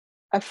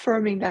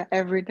affirming that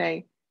every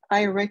day.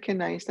 I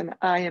recognize that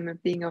I am a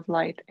being of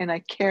light and I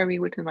carry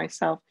within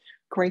myself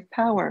great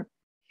power.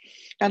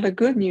 Now, the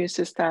good news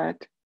is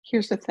that,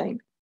 here's the thing,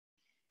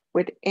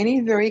 with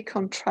any very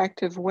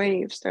contractive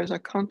waves, there's a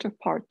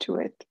counterpart to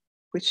it,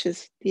 which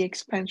is the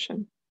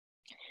expansion.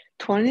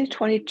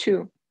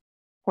 2022,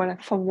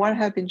 from what I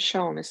have been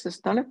shown, this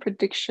is not a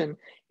prediction,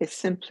 it's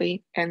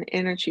simply an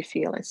energy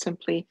field, it's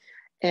simply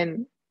a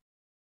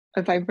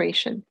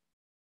vibration.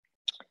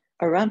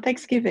 Around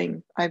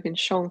Thanksgiving, I've been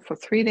shown for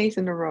 3 days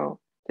in a row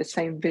the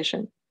same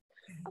vision.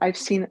 I've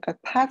seen a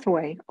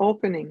pathway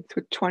opening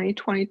through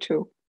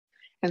 2022,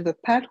 and the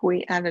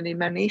pathway had an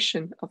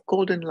emanation of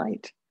golden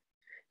light.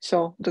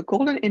 So the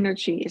golden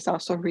energy is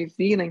also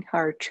revealing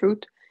higher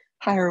truth,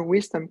 higher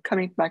wisdom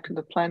coming back to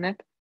the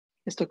planet.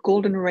 It's the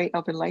golden ray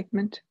of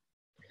enlightenment.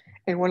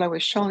 And what I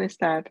was shown is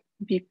that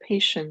be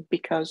patient,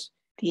 because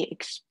the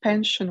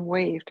expansion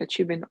wave that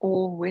you've been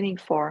all waiting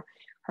for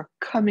are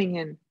coming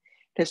in.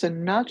 There's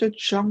another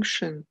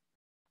junction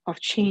of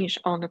change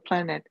on the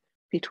planet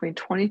between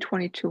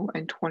 2022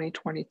 and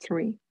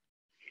 2023.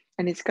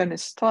 And it's going to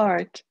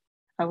start,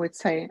 I would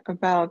say,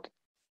 about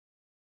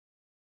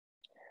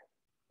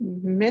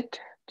mid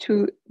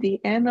to the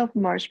end of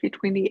March,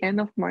 between the end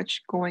of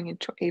March going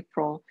into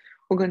April,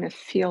 we're going to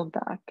feel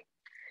that.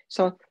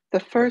 So the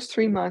first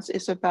 3 months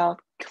is about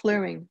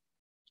clearing.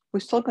 We're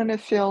still going to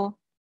feel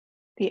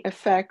the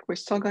effect. We're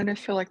still going to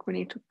feel like we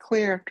need to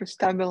clear to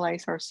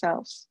stabilize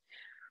ourselves.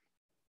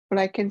 But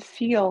I can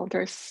feel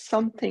there's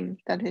something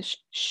that is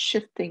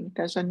shifting.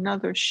 There's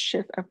another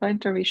shift, a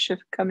planetary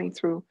shift coming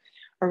through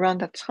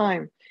around that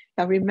time.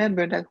 Now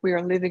remember that we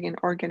are living in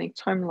organic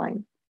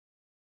timeline.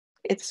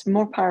 It's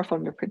more powerful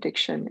than a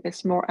prediction.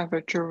 It's more of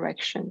a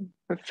direction,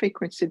 a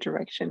frequency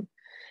direction.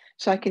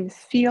 So I can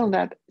feel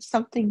that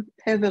something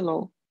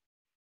pivotal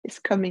is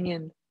coming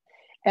in.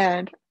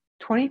 And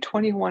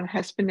 2021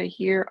 has been a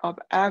year of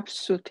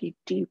absolutely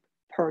deep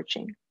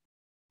purging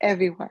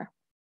everywhere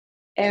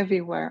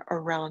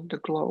around the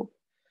globe.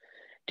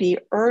 The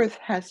earth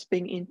has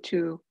been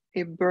into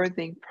a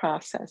birthing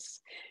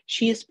process.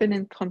 She has been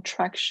in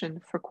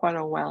contraction for quite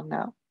a while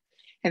now.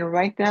 And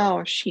right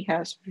now she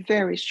has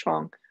very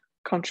strong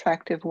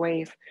contractive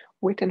wave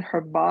within her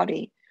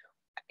body,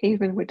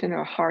 even within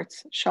her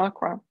heart's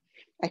chakra.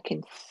 I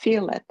can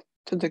feel it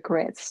to the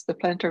grids, the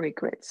planetary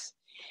grids.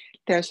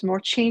 There's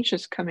more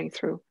changes coming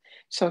through.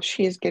 So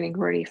she is getting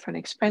ready for an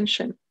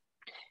expansion.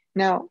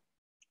 Now,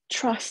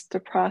 trust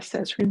the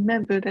process.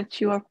 Remember that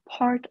you are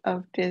part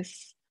of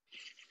this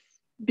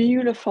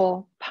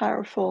beautiful,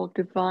 powerful,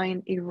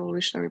 divine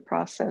evolutionary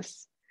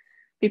process.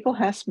 People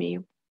ask me,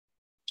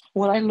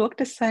 will I look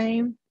the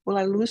same? Will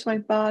I lose my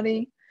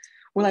body?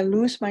 Will I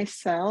lose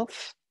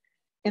myself?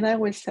 And I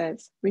always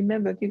says,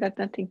 remember, you got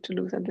nothing to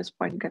lose at this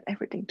point. You got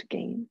everything to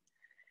gain.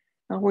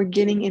 Now we're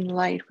getting in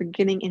light. We're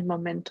getting in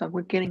momentum.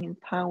 We're getting in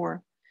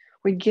power.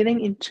 We're getting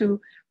into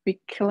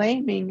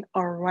reclaiming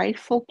our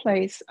rightful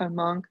place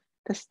among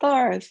the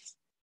stars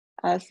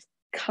as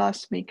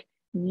cosmic,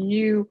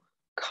 new,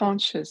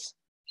 conscious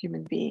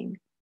human being.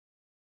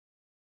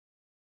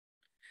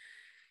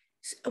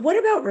 What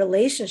about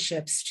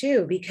relationships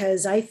too?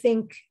 Because I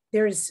think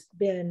there's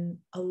been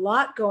a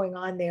lot going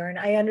on there. And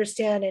I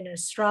understand in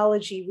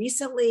astrology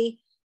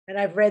recently, and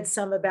I've read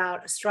some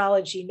about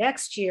astrology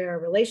next year,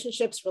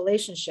 relationships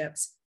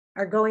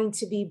are going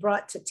to be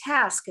brought to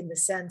task in the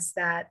sense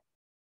that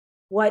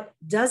what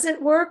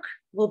doesn't work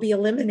will be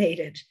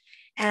eliminated.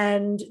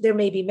 And there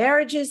may be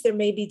marriages, there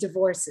may be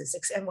divorces,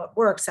 and what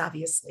works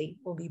obviously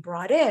will be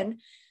brought in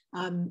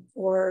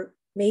or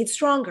made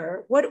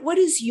stronger. What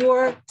is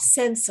your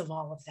sense of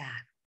all of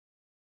that?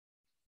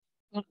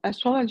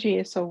 Astrology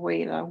is a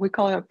way, we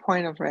call it a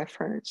point of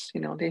reference.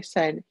 You know, they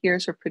said,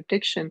 here's a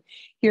prediction,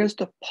 here's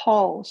the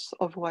pulse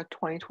of what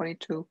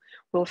 2022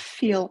 will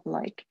feel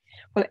like.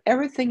 Well,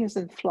 everything is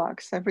in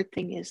flux,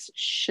 everything is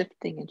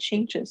shifting and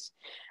changes.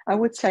 I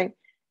would say,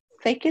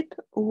 take it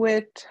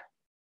with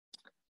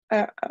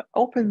an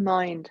open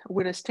mind,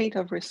 with a state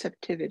of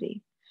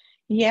receptivity.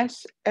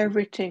 Yes,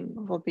 everything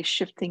will be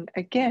shifting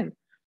again.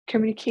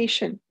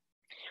 Communication,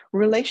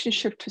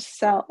 relationship to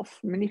self.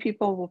 Many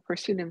people will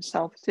perceive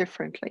themselves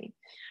differently.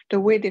 The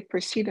way they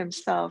perceive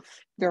themselves,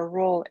 their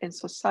role in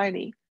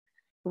society,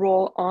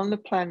 role on the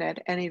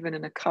planet, and even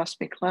in a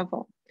cosmic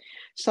level.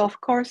 So of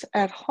course,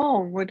 at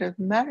home, with a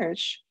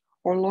marriage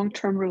or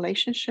long-term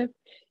relationship,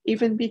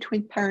 even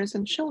between parents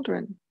and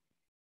children,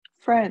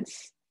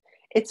 friends,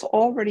 it's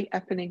already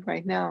happening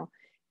right now.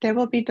 There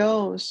will be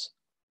those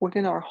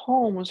within our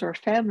homes or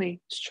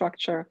family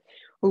structure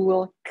who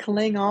will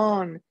cling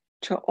on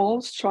to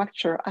old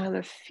structure out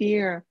of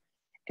fear,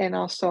 and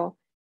also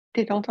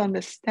they don't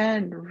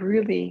understand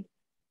really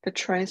the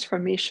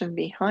transformation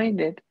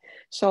behind it.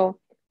 So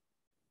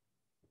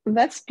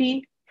let's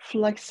be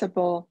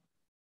flexible,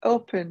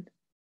 open,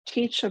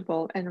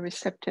 teachable, and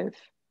receptive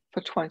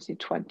for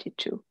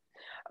 2022,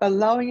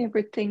 allowing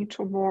everything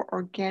to more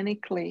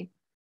organically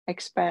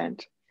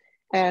expand.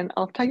 And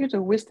I'll tell you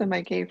the wisdom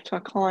I gave to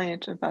a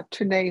client about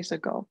 2 days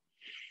ago.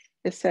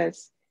 It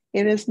says,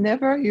 it is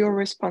never your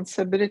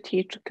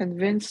responsibility to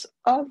convince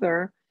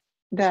others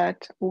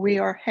that we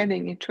are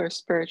heading into a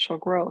spiritual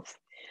growth.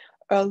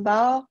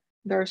 Allow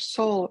their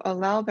soul,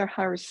 allow their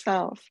higher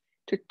self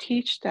to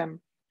teach them,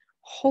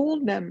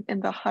 hold them in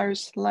the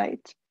highest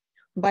light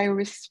by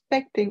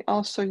respecting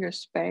also your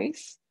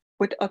space,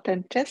 with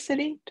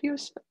authenticity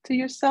to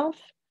yourself.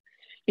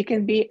 You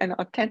can be an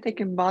authentic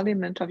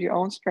embodiment of your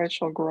own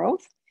spiritual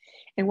growth.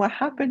 And what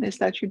happens is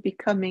that you're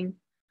becoming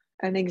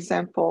an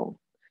example.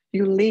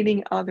 You're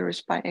leading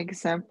others by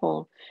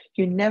example.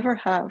 You never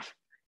have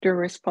the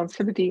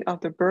responsibility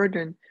of the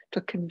burden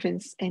to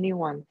convince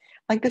anyone.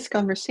 Like this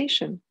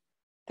conversation,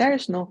 there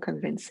is no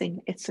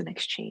convincing, it's an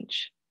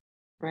exchange,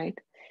 right?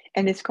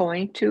 And it's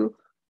going to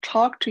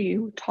talk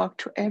to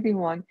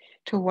everyone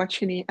to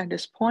what you need at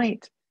this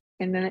point,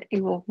 and then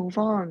it will move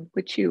on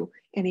with you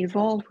and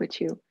evolve with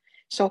you.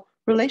 So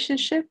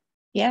relationship,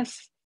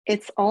 yes,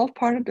 it's all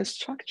part of the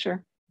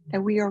structure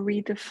that we are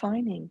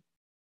redefining.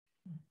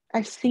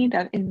 I've seen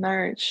that in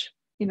marriage,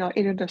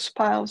 either the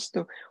spouse,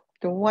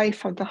 the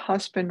wife or the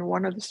husband,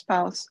 one of the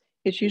spouse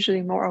is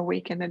usually more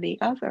awakened than the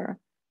other.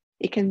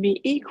 It can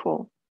be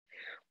equal.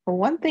 But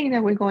one thing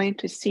that we're going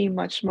to see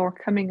much more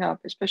coming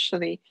up,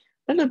 especially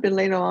a little bit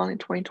later on in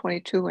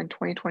 2022 and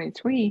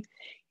 2023,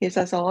 is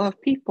as a lot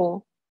of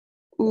people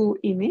who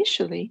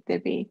initially,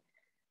 Debbie,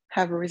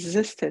 have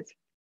resisted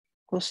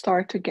will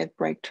start to get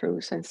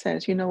breakthroughs and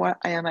says, you know what,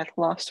 I am at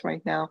loss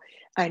right now.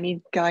 I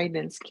need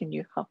guidance. Can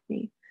you help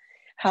me?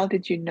 How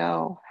did you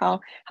know?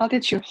 How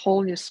did you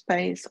hold your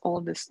space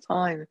all this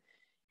time?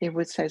 It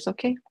would say,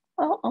 okay,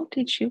 I'll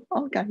teach you,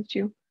 I'll guide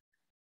you.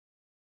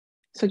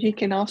 So you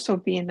can also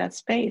be in that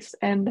space.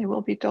 And there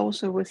will be those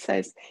who will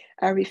say,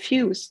 I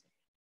refuse,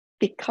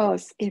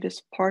 because it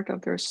is part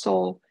of their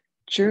soul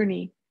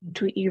journey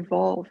to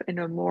evolve in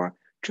a more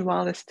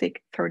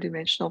dualistic third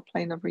dimensional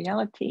plane of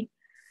reality.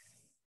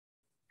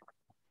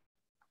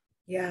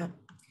 Yeah.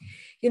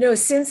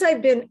 Since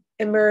I've been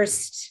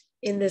immersed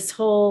in this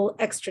whole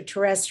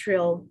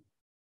extraterrestrial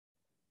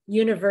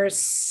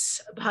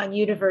universe upon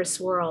universe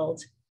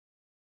world,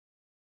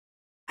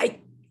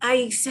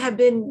 I have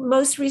been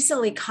most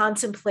recently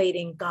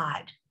contemplating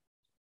God,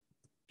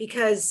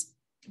 because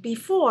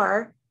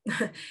before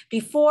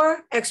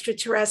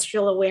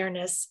extraterrestrial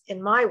awareness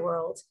in my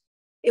world,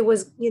 it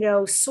was,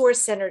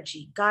 source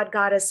energy, God,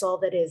 goddess, all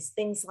that is,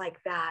 things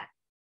like that.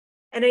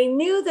 And I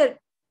knew that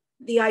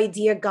the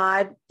idea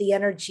God, the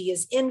energy,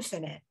 is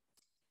infinite,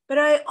 but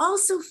I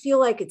also feel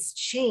like it's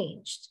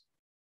changed.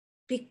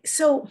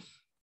 So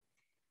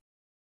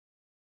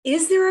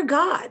is there a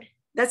God?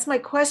 That's my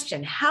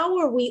question. How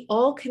are we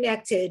all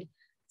connected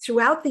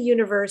throughout the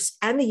universe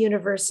and the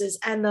universes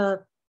and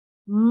the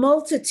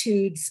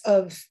multitudes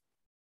of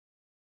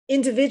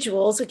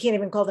individuals? We can't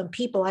even call them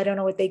people. I don't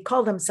know what they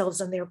call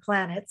themselves on their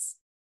planets,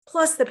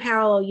 plus the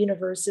parallel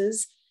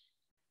universes,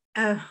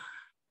 metaverse,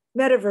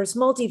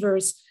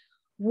 multiverse.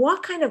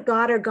 What kind of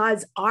God or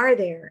gods are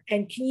there?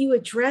 And can you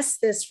address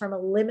this from a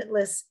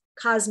limitless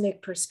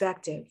cosmic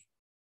perspective?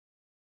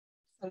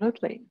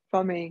 Absolutely.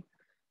 From a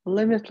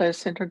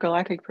limitless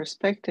intergalactic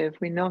perspective,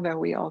 we know that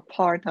we are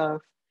part of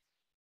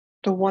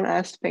the one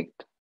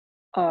aspect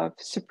of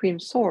supreme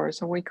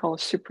source, and we call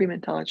supreme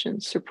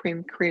intelligence,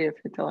 supreme creative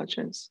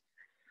intelligence.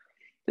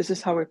 This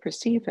is how we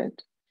perceive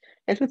it.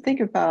 If we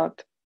think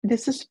about,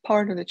 this is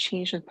part of the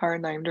change in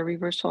paradigm, the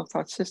reversal of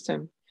thought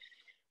system.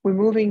 We're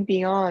moving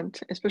beyond,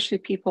 especially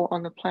people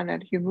on the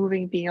planet, you're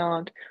moving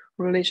beyond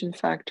religion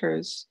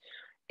factors,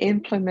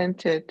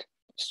 implemented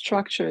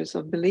structures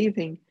of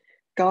believing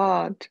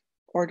God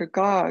or the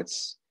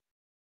gods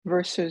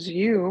versus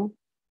you.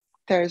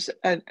 There's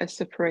a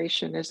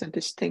separation, there's a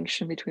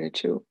distinction between the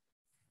two.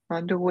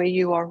 The way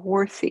you are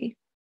worthy,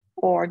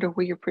 or the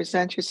way you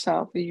present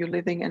yourself, you're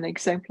living an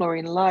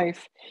exemplary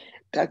life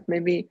that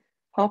maybe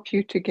help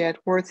you to get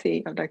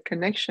worthy of that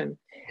connection.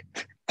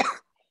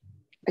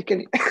 I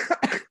can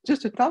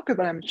just to talk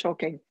about, I'm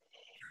choking.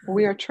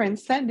 We are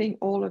transcending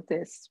all of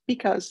this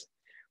because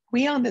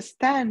we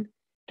understand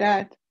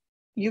that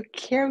you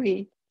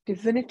carry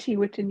divinity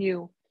within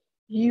you.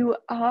 You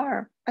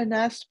are an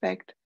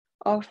aspect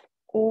of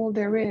all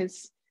there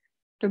is,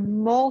 the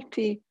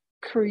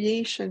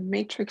multi-creation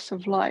matrix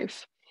of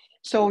life.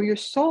 So your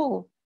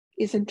soul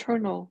is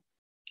internal.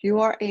 You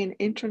are an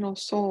internal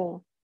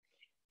soul.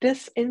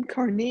 This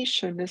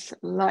incarnation, this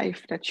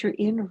life that you're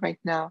in right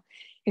now,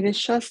 it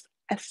is just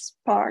a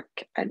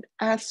spark, an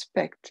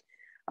aspect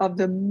of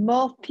the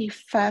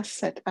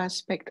multifaceted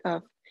aspect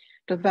of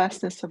the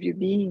vastness of your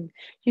being.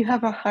 You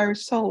have a higher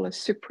soul, a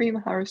supreme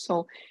higher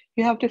soul.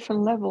 You have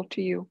different level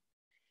to you.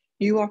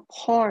 You are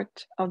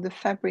part of the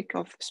fabric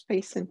of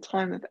space and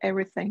time, of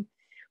everything.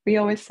 We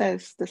always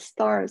says the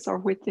stars are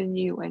within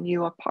you and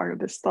you are part of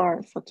the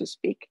stars, so to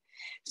speak.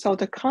 So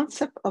the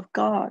concept of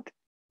God,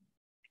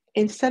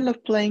 instead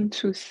of playing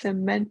through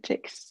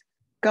semantics,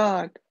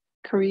 God,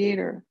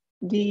 creator,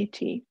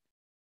 deity,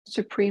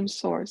 supreme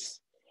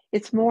source,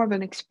 it's more of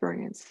an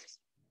experience.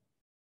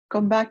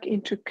 Come back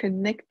into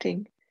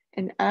connecting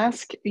and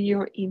ask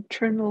your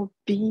internal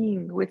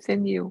being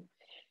within you,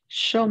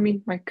 show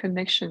me my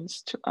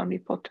connections to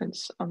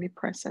omnipotence,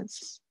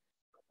 omnipresence,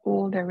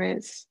 all there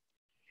is.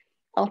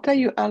 I'll tell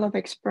you out of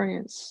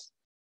experience,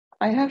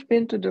 I have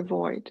been to the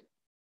void.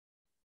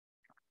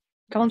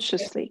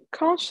 Consciously.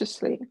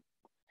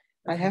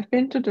 I have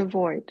been to the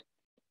void.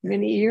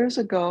 Many years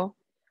ago,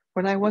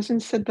 when I was in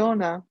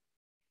Sedona,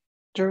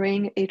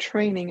 during a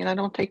training, and I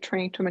don't take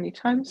training too many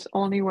times,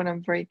 only when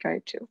I'm very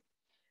guided to.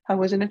 I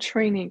was in a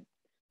training.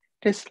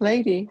 This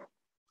lady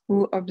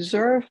who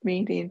observed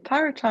me the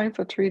entire time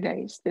for 3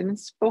 days, didn't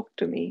speak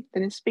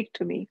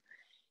to me,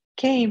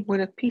 came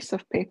with a piece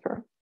of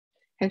paper.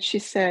 And she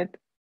said,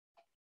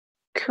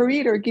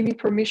 Creator, give me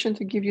permission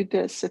to give you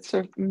this. It's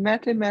a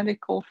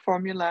mathematical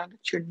formula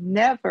that you're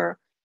never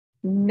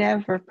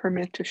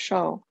permitted to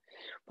show.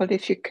 But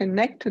if you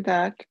connect to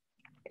that,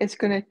 it's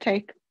gonna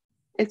take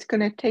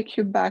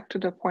you back to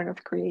the point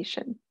of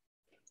creation.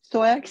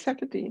 So I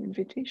accepted the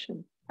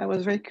invitation. I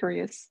was very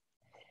curious.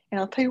 And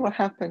I'll tell you what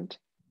happened.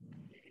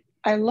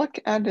 I look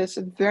at this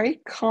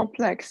very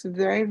complex,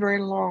 very,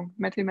 very long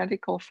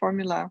mathematical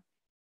formula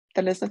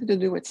that has nothing to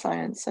do with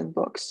science and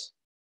books.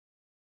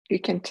 You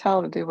can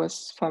tell that it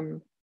was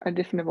from a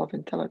different level of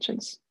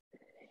intelligence.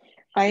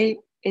 I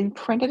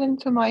imprinted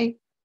into my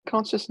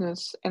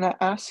consciousness and I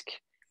asked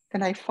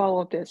and I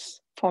followed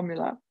this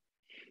formula.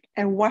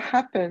 And what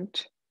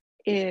happened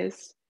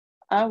is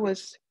I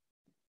was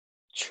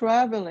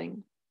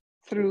traveling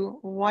through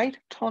white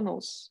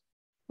tunnels,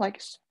 like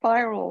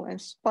spiral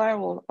and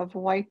spiral of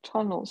white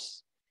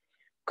tunnels,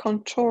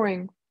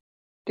 contouring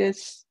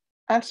this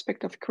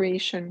aspect of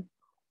creation,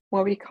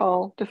 what we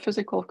call the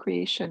physical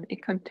creation.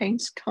 It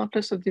contains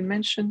countless of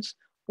dimensions,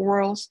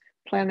 worlds,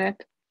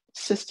 planet,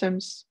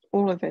 systems,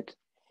 all of it.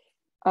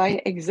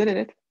 I exited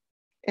it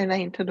and I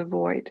entered the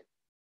void.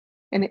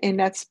 And in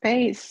that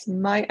space,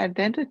 my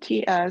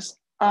identity as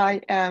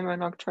I am an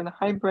Arcturian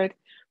hybrid,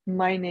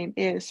 my name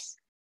is,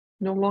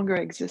 no longer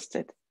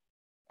existed.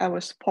 I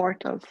was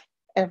part of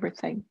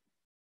everything.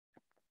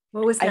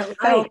 What was that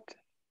like?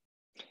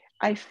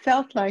 I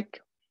felt like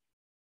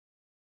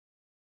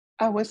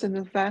I was in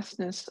the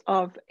vastness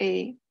of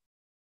an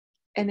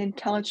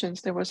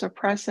intelligence. There was a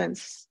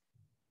presence,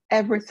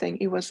 everything.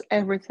 It was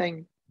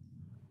everything,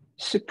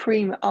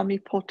 supreme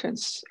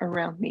omnipotence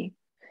around me.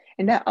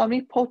 And that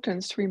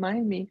omnipotence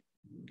reminded me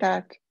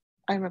that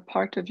I'm a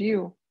part of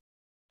you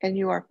and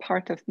you are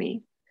part of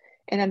me.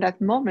 And at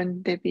that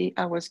moment, Debbi,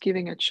 I was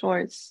giving a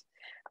choice.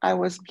 I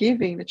was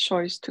giving the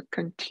choice to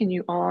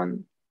continue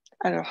on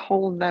at a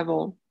whole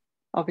level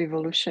of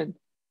evolution.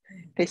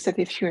 They said,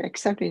 if you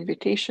accept the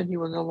invitation, you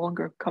will no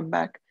longer come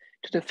back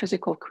to the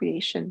physical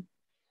creation.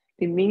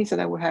 It means that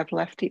I would have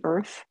left the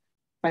earth.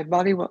 My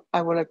body,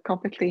 I would have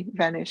completely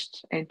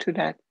vanished into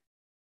that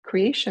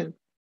creation.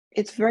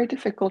 It's very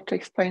difficult to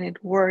explain in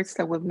words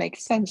that would make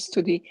sense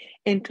to the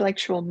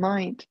intellectual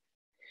mind.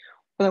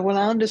 But what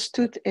I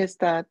understood is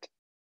that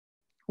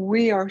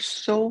we are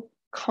so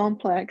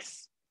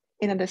complex,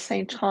 and at the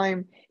same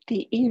time,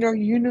 the inner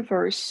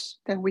universe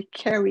that we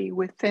carry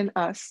within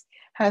us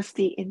has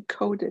the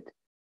encoding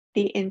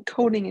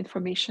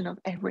information of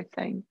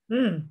everything.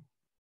 And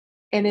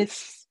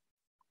it's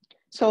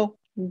so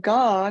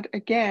God,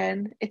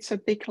 again, it's a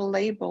big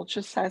label,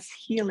 just as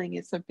healing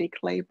is a big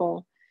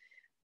label.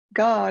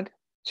 God,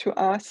 to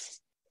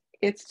us,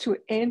 it's to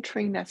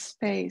entering that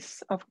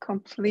space of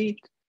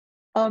complete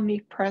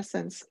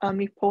omnipresence,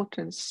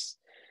 omnipotence,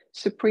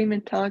 supreme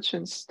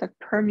intelligence that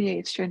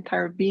permeates your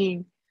entire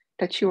being,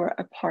 that you are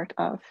a part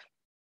of.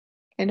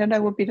 And then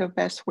that would be the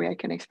best way I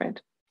can explain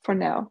it for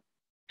now.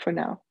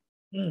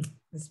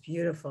 That's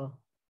beautiful.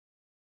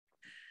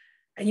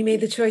 And you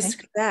made the choice to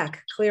come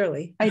back,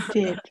 clearly. I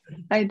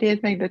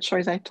did make the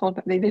choice. I told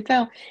them, they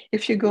tell,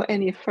 if you go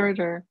any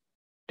further,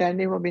 then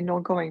there will be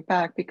no going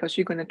back, because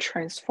you're going to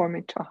transform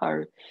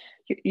into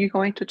you're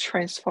going to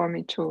transform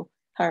into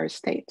higher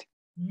state.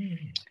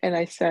 And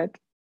I said,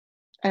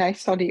 and I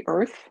saw the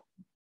earth.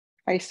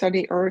 I saw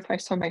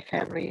my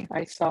family.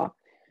 I saw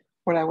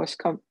what I was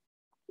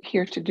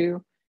here to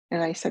do.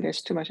 And I said,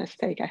 there's too much at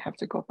stake. I have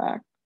to go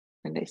back.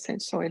 And they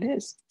said, so it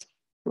is.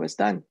 It was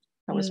done.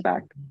 I was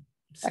back.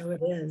 So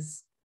it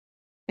is.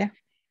 Yeah.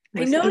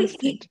 I know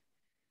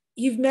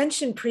you've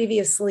mentioned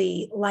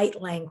previously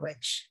light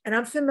language, and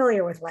I'm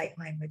familiar with light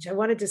language. I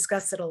want to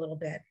discuss it a little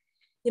bit.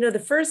 You know, the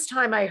first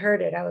time I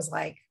heard it, I was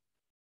like,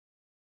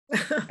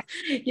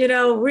 you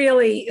know,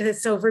 really.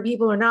 So for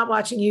people who are not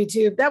watching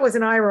YouTube, that was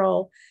an eye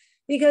roll,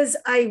 because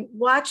I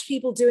watched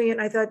people doing it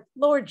and I thought,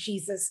 Lord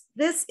Jesus,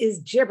 this is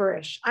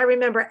gibberish. I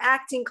remember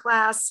acting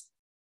class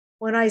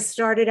when I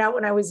started out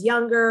when I was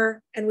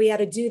younger, and we had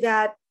to do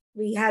that.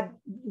 We had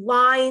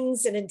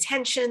lines and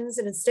intentions,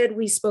 and instead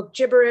we spoke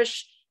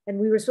gibberish, and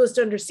we were supposed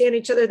to understand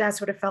each other.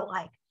 That's what it felt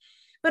like.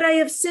 But I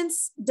have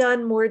since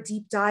done more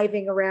deep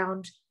diving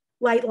around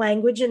light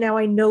language, and now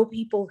I know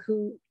people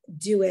who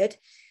do it.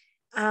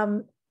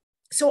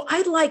 So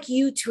I'd like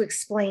you to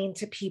explain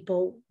to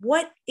people,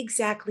 what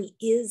exactly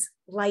is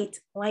light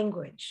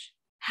language?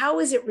 How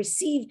is it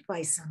received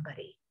by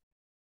somebody?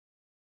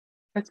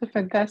 That's a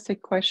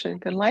fantastic question.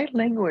 The light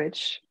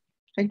language,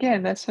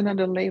 again, that's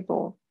another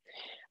label.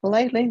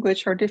 Light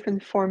language are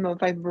different form of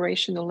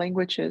vibrational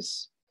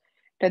languages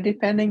that,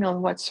 depending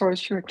on what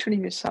source you're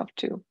tuning yourself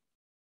to.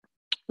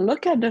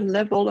 Look at the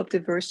level of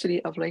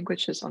diversity of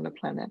languages on the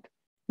planet.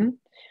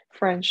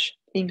 French,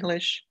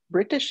 English,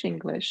 British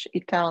English,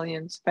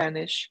 Italian,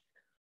 Spanish,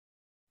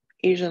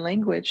 Asian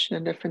language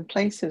in different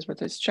places,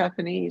 whether it's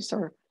Japanese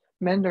or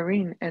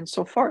Mandarin and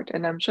so forth.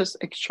 And I'm just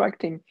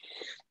extracting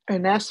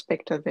an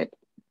aspect of it.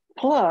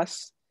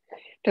 Plus,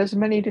 there's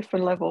many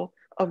different level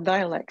of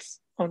dialects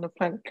on the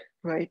planet,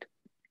 right?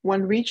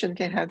 One region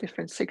can have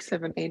different 6,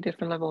 7, 8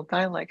 different level of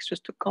dialects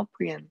just to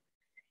comprehend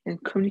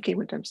and communicate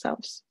with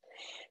themselves.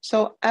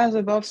 So as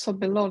above, so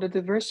below, the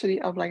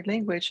diversity of light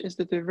language is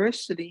the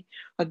diversity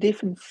of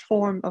different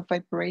form of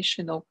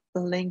vibrational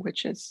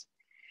languages.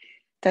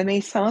 That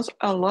may sound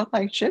a lot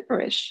like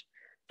gibberish.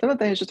 Some of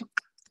them is just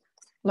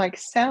like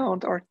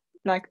sound or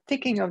like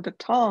ticking of the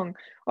tongue.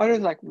 Others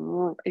like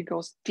it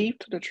goes deep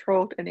to the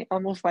throat and it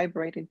almost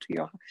vibrate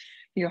into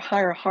your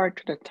higher heart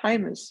to the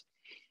thymus.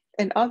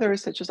 And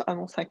others are just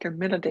almost like a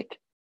melodic,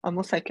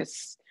 almost like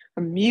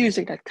a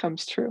music that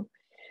comes through.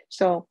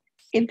 So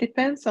it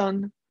depends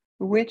on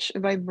which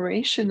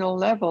vibrational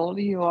level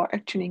you are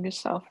attuning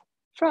yourself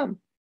from.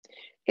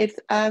 It's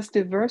as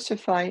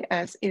diversified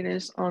as it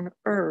is on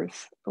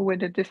Earth with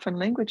the different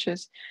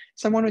languages.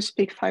 Someone who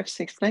speaks 5,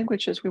 6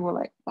 languages, we were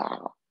like,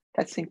 wow,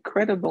 that's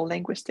incredible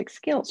linguistic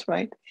skills,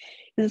 right?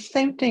 It's the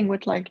same thing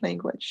with light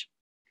language.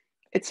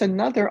 It's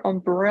another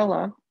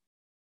umbrella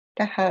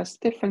that has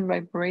different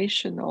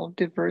vibrational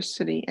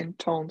diversity and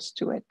tones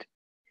to it.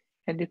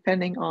 And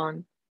depending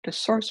on the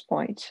source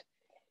point,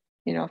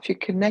 you know, if you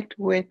connect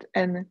with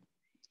an,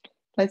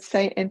 let's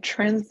say, a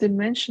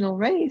transdimensional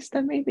race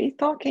that may be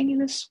talking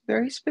in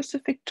very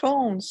specific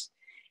tones,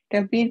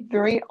 that being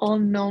very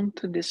unknown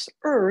to this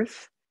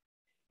earth,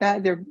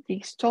 that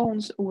these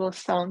tones will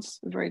sound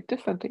very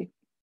differently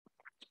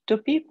to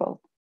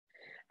people.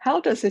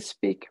 How does it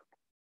speak?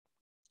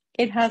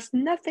 It has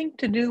nothing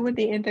to do with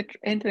the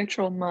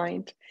intellectual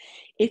mind.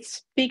 It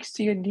speaks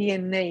to your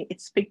DNA.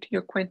 It speaks to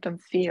your quantum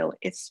field.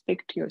 It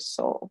speaks to your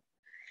soul.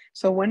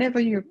 So whenever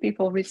your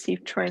people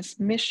receive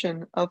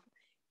transmission of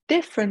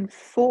different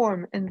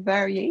form and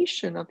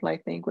variation of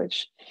light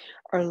language,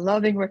 our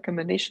loving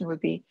recommendation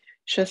would be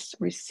just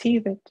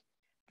receive it,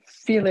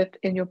 feel it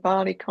in your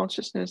body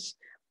consciousness,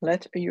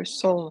 let your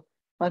soul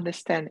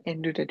understand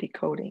and do the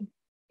decoding.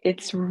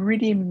 It's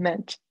really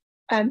meant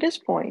at this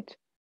point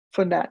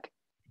for that.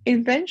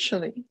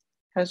 Eventually,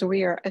 as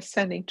we are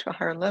ascending to a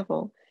higher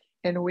level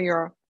and we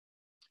are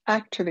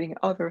activating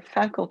other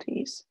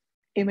faculties,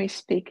 it may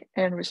speak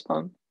and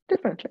respond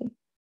differently.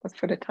 But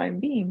for the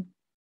time being,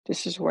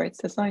 this is where it's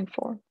designed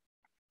for.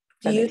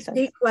 Do you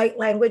speak light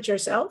language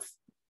yourself?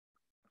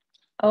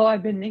 Oh,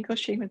 I've been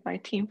negotiating with my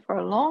team for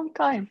a long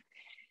time.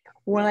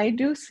 When I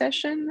do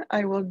session,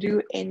 I will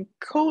do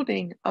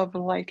encoding of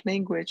light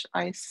language.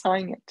 I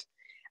sign it.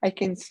 I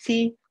can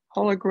see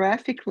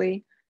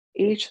holographically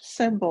each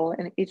symbol,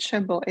 and each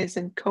symbol is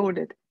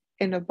encoded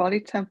in the body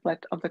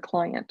template of the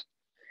client.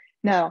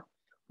 Now,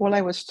 what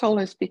I was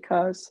told is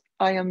because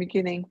I am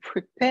getting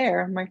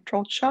prepared, my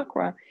throat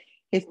chakra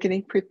is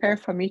getting prepared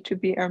for me to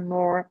be a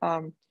more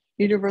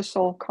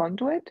universal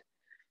conduit,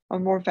 a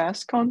more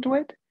vast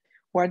conduit,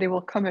 where there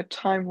will come a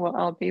time where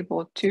I'll be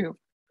able to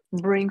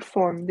bring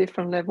form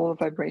different level of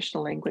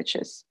vibrational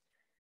languages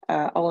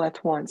all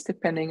at once,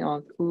 depending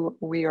on who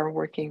we are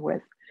working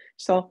with.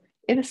 So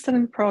it is still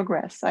in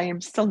progress. I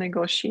am still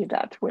negotiating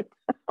that with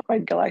my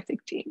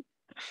galactic team.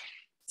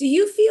 Do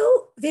you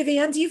feel,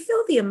 Viviane, do you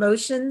feel the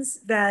emotions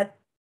that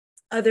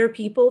other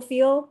people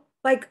feel?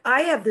 Like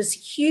I have this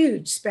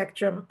huge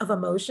spectrum of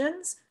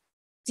emotions,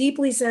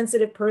 deeply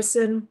sensitive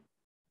person.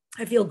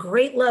 I feel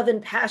great love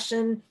and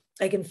passion.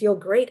 I can feel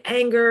great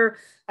anger.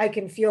 I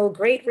can feel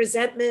great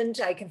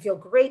resentment. I can feel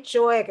great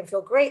joy. I can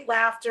feel great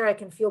laughter. I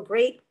can feel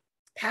great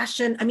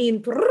passion. I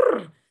mean,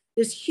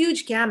 this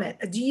huge gamut.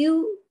 Do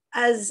you,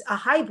 as a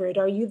hybrid,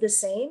 are you the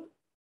same?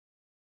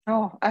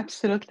 Oh,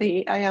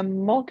 absolutely. I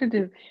am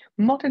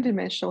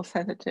multidimensional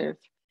sensitive.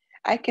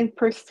 I can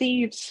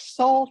perceive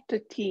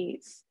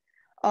subtleties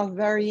of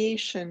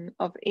variation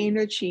of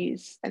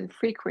energies and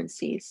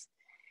frequencies.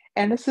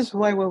 And this is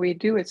why when we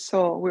do it,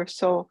 we're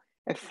so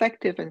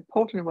effective and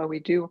potent what we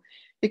do,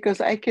 because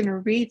I can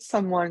read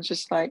someone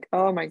just like,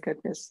 oh my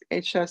goodness,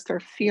 it's just their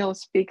feel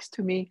speaks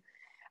to me.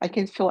 I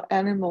can feel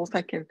animals.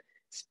 I can,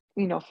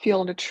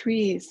 feel the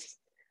trees,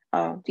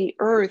 the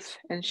earth,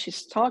 and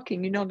she's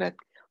talking. You know that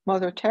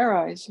Mother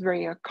Terra is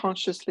very a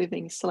conscious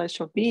living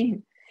celestial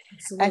being.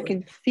 Absolutely. I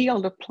can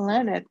feel the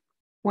planet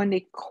when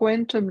they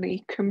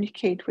quantumly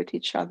communicate with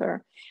each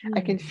other.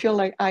 I can feel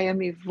like I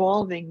am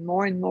evolving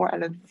more and more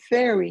at a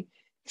very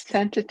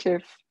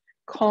sensitive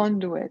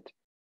conduit.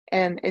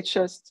 And it's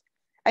just,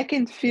 I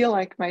can feel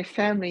like my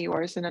family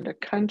or is in another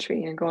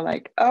country and go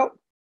like, oh,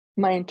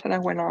 my antenna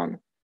went on.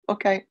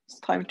 Okay, it's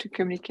time to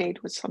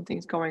communicate with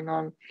something's going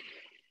on.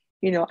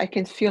 I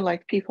can feel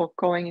like people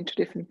going into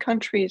different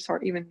countries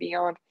or even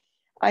beyond.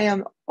 I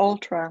am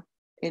ultra,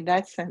 in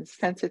that sense,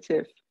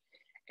 sensitive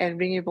and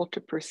being able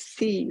to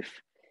perceive.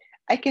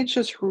 I can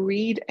just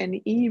read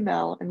an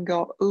email and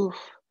go, ooh,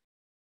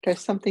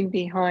 there's something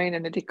behind,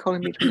 and the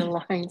decoding between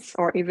the lines,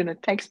 or even a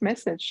text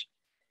message.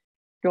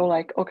 Go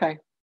like, okay,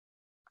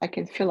 I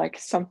can feel like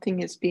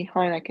something is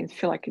behind. I can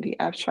feel like the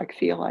abstract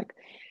feel like,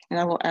 and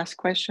I will ask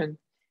question.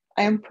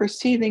 I am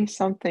perceiving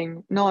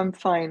something. No, I'm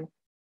fine.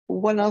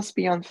 What else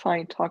beyond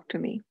fine? Talk to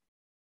me.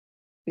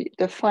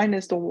 The fine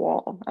is the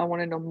wall. I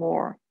want to know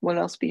more. What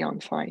else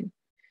beyond fine?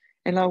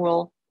 And I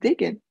will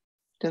dig in,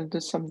 then do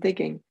some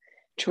digging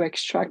to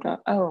extract that.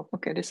 Oh,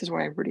 okay, this is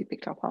what I really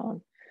picked up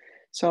on.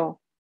 So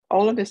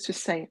all of this to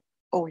say,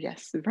 oh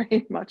yes,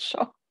 very much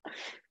so.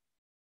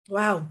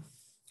 Wow.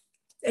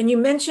 And you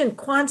mentioned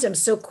quantum.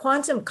 So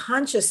quantum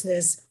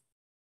consciousness,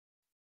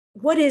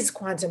 what is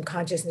quantum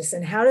consciousness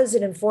and how does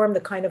it inform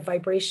the kind of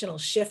vibrational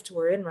shift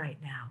we're in right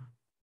now?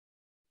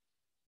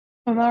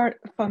 From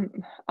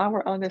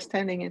our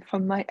understanding and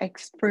from my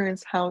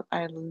experience, how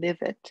I live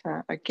it,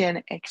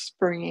 again,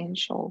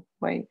 experiential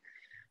way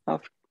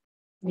of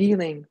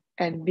dealing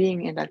and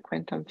being in that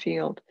quantum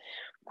field.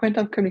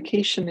 Quantum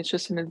communication is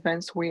just an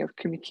advanced way of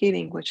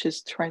communicating, which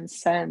is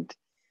transcend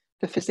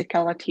the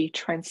physicality,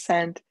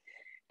 transcend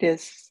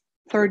this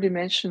third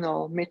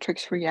dimensional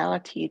matrix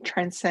reality,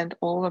 transcend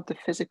all of the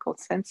physical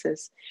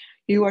senses.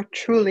 You are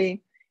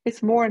truly,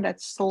 it's more in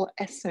that soul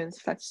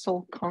essence, that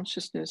soul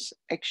consciousness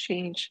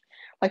exchange.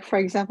 Like, for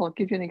example, I'll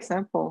give you an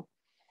example.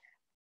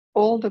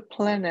 All the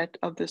planets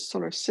of the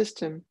solar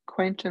system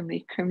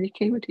quantumly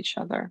communicate with each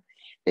other.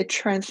 They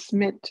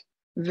transmit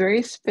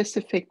very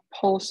specific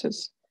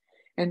pulses,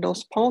 and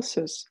those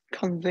pulses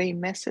convey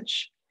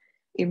message,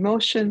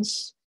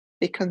 emotions,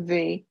 they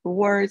convey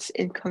words,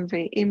 it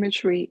convey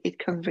imagery, it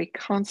convey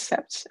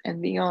concepts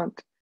and beyond.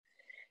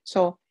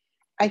 So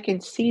I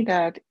can see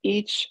that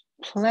each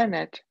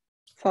planet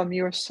from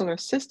your solar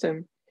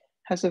system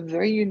has a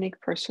very unique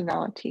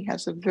personality,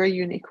 has a very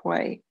unique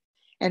way,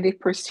 and they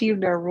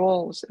perceive their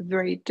roles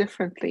very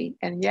differently,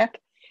 and yet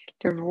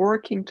they're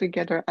working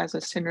together as a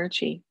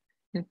synergy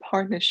in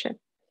partnership.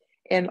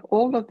 And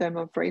all of them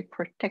are very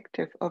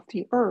protective of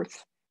the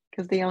earth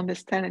because they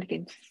understand and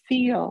can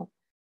feel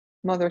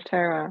Mother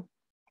Terra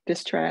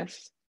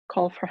distress,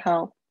 call for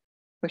help,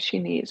 what she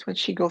needs when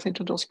she goes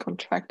into those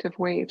contractive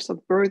waves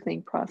of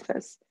birthing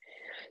process.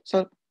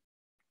 So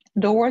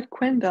the word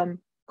quantum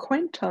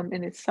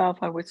in itself,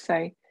 I would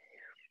say,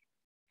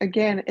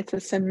 again, it's a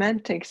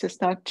semantics.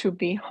 It's not to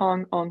be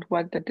hung on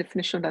what the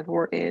definition of that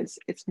word is.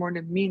 It's more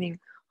the meaning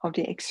of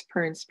the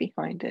experience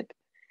behind it.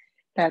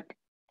 That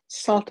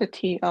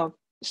subtlety of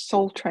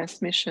soul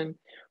transmission,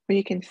 where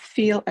you can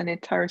feel an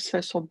entire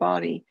celestial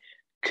body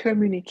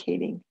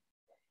communicating,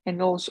 and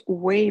those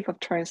wave of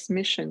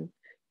transmission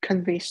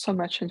convey so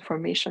much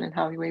information, and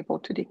how you're able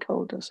to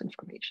decode those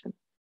information.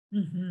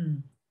 Mm-hmm.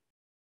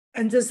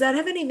 And does that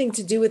have anything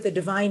to do with the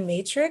divine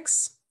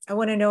matrix? I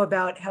want to know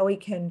about how we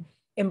can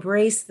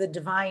embrace the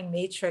divine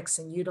matrix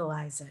and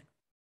utilize it.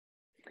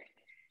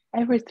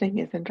 Everything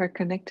is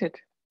interconnected.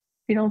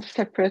 We don't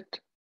separate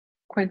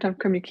quantum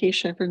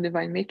communication from the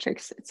divine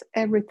matrix.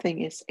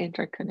 Everything is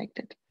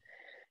interconnected.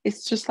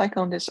 It's just like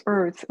on this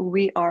earth,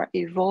 we are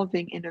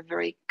evolving in a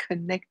very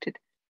connected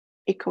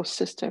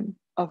ecosystem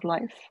of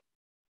life.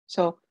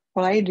 So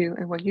what I do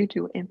and what you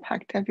do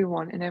impact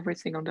everyone and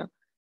everything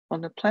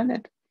on the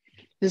planet.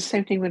 The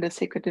same thing with the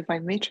sacred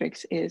divine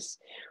matrix is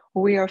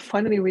we are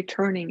finally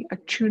returning,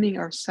 attuning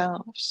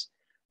ourselves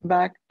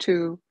back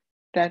to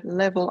that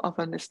level of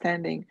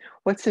understanding.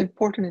 What's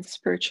important is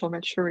spiritual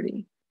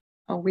maturity.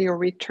 We are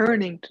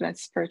returning to that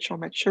spiritual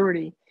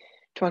maturity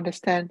to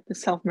understand the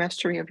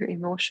self-mastery of your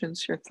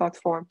emotions, your thought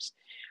forms,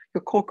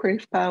 your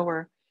co-creative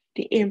power,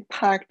 the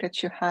impact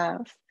that you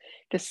have,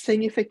 the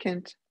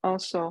significant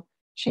also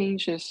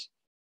changes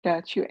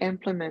that you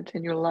implement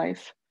in your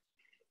life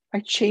by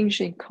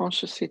changing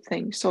consciously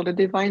things. So the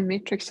divine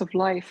matrix of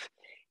life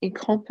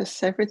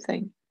encompasses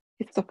everything.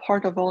 It's a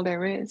part of all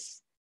there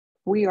is.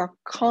 We are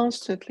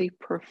constantly,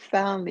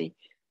 profoundly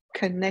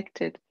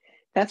connected.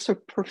 That's a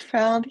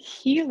profound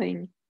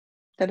healing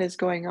that is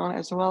going on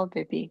as well,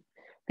 Debbi,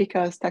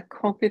 because that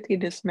completely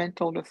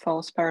dismantled the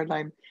false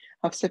paradigm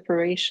of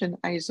separation,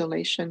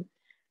 isolation,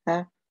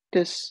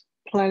 this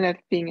planet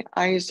being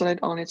isolated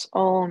on its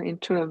own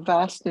into the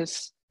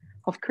vastness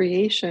of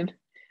creation,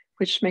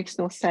 which makes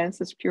no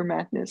sense. It's pure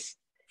madness.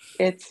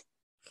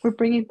 We're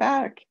bringing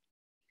back.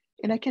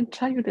 And I can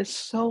tell you there's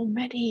so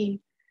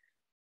many,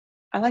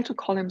 I like to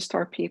call them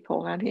star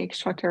people, and the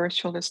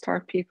extraterrestrial, the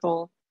star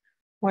people,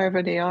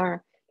 wherever they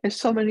are. There's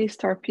so many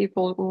star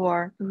people who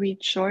are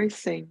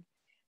rejoicing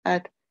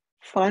at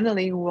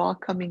finally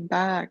welcoming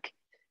back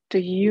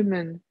the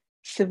human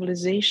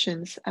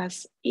civilizations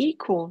as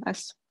equal,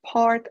 as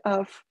part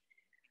of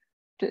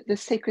the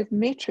sacred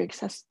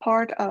matrix, as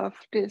part of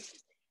this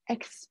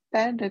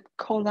expanded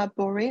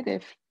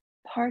collaborative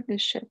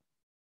partnership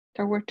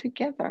that we're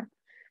together.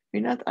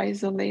 We're not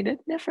isolated,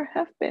 never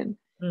have been.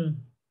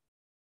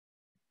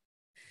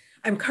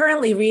 I'm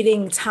currently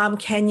reading Tom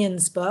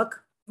Kenyon's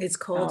book. It's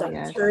called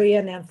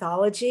Arcturian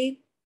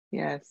Anthology.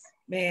 Yes.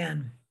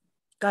 Man,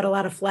 got a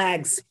lot of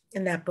flags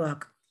in that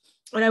book.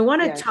 And I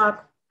want to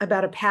talk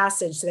about a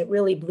passage that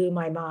really blew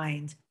my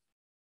mind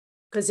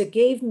because it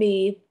gave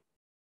me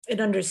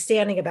an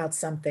understanding about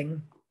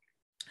something.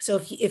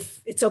 So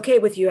if it's okay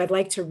with you, I'd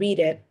like to read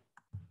it.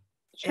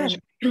 Sure.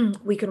 And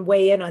we can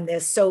weigh in on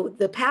this. So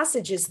the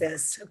passage is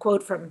this, a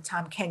quote from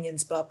Tom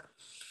Kenyon's book.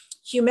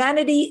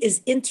 Humanity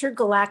is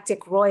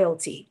intergalactic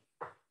royalty.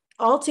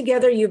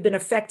 Altogether, you've been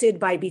affected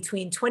by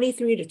between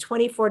 23 to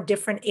 24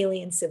 different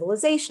alien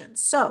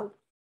civilizations. So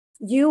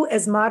you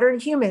as modern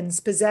humans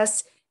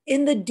possess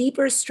in the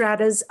deeper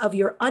stratas of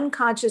your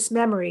unconscious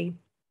memory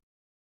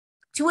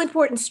two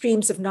important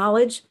streams of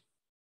knowledge.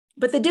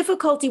 But the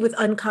difficulty with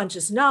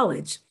unconscious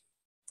knowledge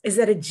is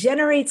that it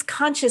generates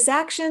conscious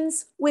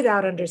actions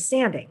without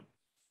understanding.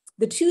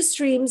 The two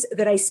streams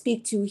that I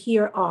speak to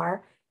here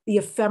are the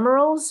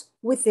ephemerals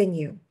within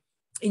you.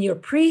 In your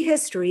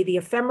prehistory, the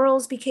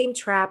ephemerals became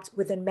trapped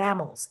within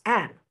mammals.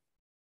 And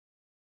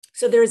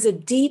so there's a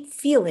deep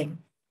feeling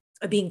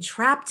of being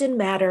trapped in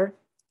matter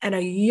and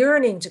a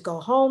yearning to go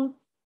home,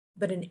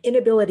 but an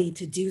inability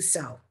to do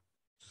so.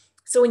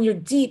 So in your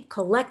deep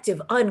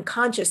collective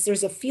unconscious,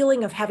 there's a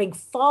feeling of having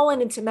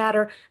fallen into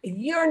matter, a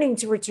yearning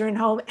to return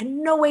home,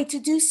 and no way to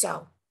do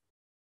so.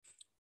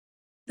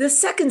 The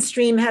second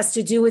stream has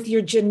to do with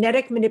your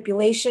genetic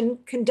manipulation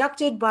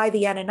conducted by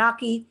the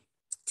Anunnaki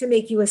to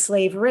make you a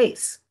slave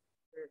race.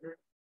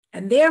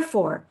 And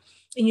therefore,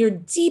 in your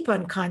deep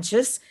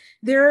unconscious,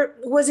 there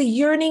was a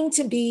yearning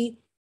to be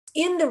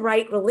in the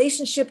right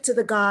relationship to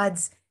the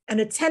gods and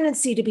a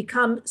tendency to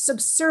become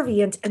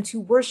subservient and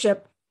to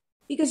worship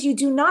because you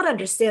do not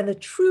understand the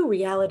true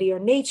reality or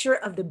nature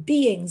of the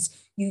beings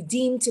you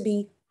deem to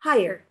be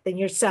higher than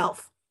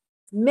yourself.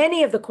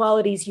 Many of the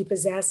qualities you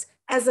possess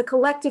as a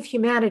collective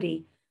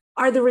humanity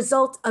are the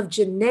result of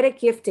genetic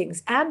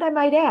giftings. And I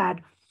might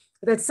add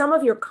that some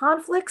of your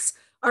conflicts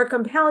are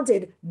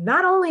compounded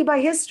not only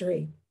by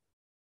history,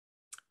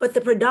 but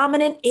the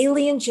predominant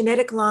alien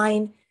genetic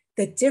line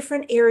that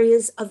different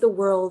areas of the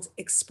world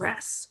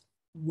express.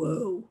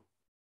 Whoa.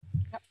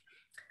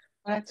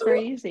 That's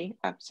very easy.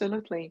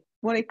 Absolutely.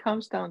 What it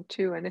comes down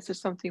to, and this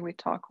is something we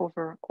talk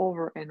over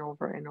and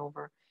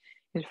over.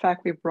 In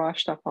fact, we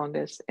brushed up on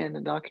this in the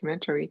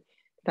documentary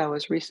that I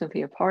was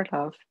recently a part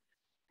of,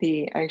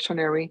 the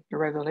Extraordinary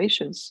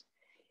Revelations.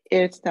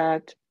 It's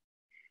that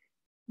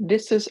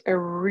this is a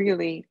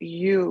really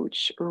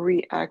huge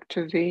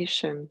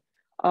reactivation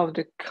of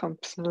the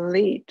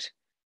complete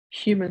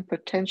human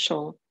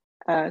potential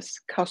as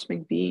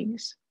cosmic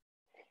beings.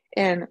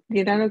 And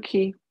the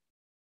Anunnaki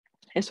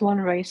is one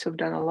race who've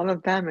done a lot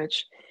of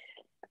damage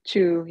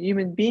to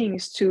human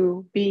beings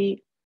to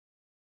be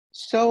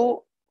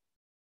so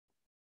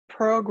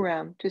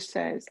programmed to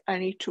say, I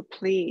need to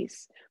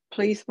please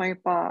my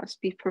boss,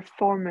 be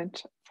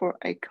performant for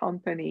a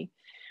company,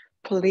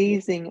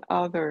 pleasing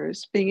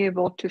others, being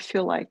able to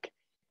feel like,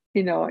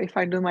 if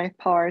I do my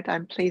part,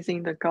 I'm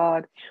pleasing the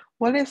God.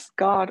 What is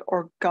God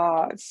or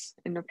gods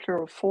in the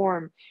plural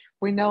form?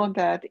 We know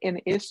that in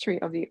the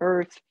history of the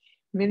earth,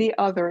 many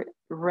other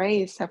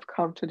races have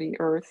come to the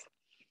earth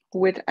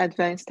with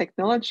advanced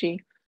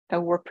technology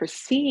that were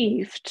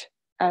perceived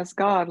as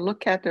God.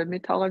 Look at the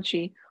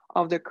mythology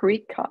of the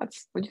Greek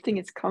gods. Where do you think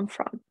it's come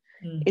from?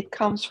 It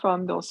comes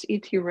from those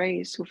ET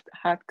rays who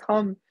had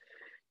come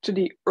to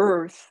the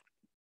earth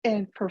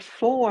and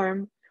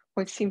perform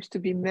what seems to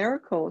be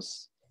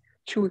miracles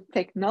through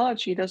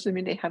technology. Doesn't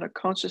mean they had a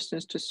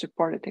consciousness to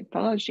support the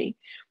technology,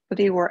 but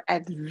they were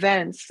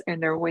advanced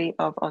in their way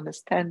of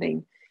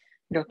understanding,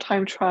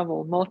 time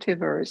travel,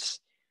 multiverse,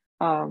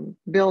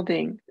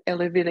 building,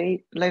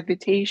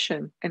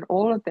 levitation, and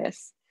all of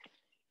this.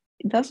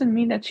 It doesn't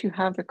mean that you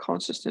have the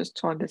consciousness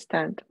to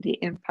understand the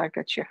impact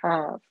that you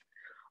have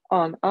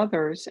on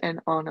others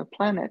and on a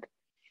planet.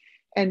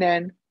 And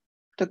then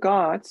the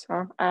gods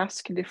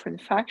ask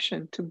different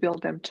factions to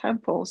build them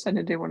temples, and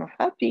if they were not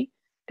happy,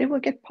 they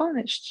will get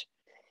punished.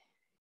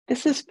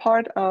 This is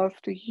part of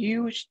the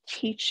huge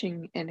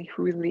teaching and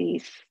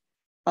release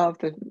of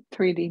the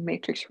 3D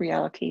matrix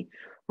reality,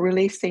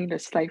 releasing the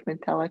slave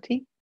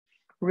mentality,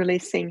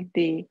 releasing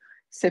the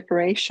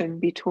separation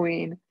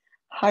between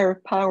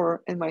higher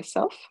power and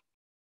myself,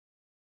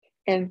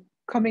 and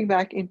coming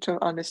back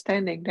into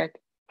understanding that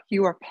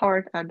you are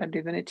part of the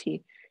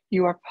divinity,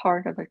 you are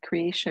part of the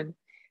creation,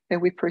 that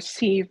we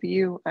perceive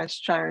you as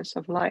giants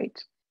of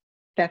light,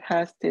 that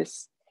has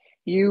this,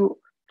 you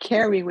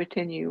carry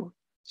within you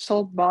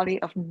soul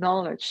body of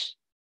knowledge,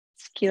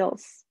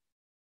 skills.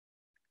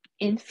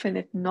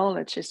 Infinite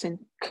knowledge is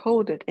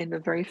encoded in the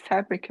very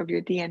fabric of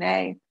your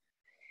DNA,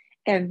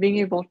 and being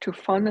able to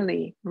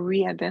finally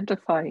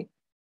re-identify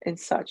in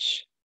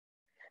such.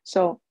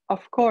 So,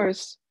 of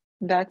course,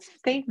 that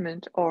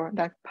statement or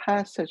that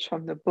passage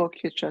from the book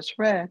you just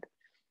read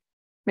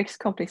makes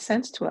complete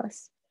sense to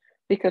us,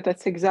 because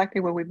that's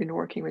exactly what we've been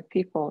working with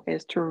people,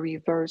 is to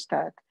reverse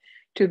that,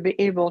 to be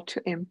able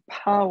to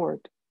empower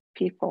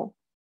people.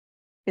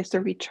 It's the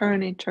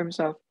return in terms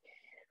of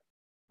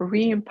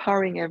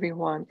re-empowering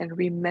everyone and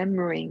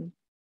remembering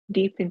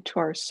deep into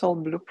our soul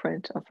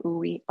blueprint of who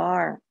we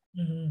are.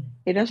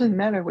 It doesn't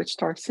matter which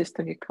star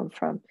system you come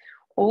from.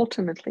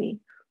 Ultimately,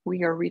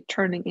 we are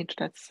returning into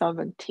that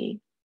sovereignty.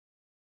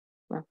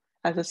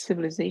 As a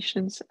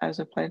civilizations, as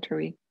a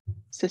planetary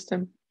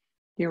system,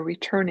 you're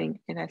returning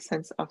in a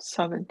sense of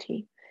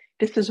sovereignty.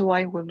 This is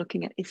why we're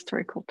looking at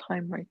historical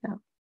time right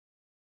now.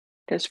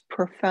 There's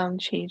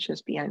profound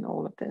changes behind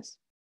all of this.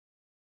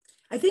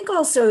 I think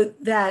also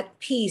that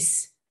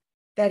piece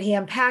that he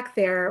unpacked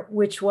there,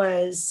 which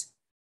was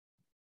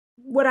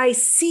what I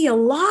see a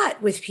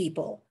lot with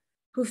people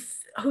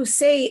who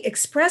say,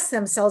 express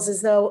themselves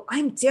as though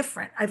I'm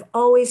different. I've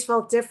always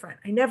felt different.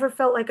 I never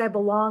felt like I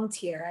belonged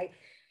here.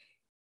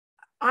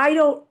 I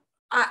don't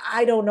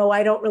know.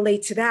 I don't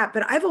relate to that,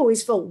 but I've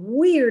always felt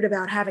weird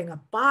about having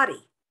a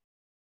body.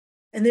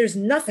 And there's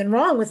nothing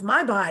wrong with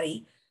my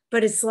body,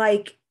 but it's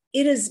like,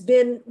 it has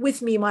been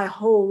with me my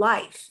whole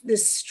life,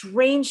 this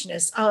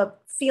strangeness of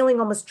feeling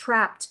almost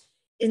trapped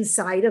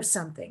inside of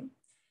something.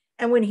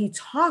 And when he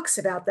talks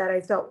about that,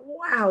 I thought,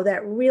 wow,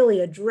 that really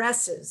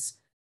addresses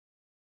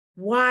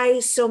why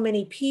so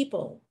many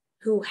people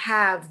who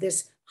have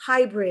this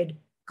hybrid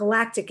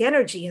galactic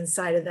energy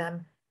inside of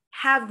them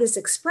have this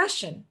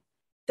expression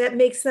that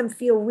makes them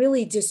feel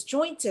really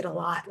disjointed a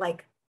lot.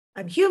 Like,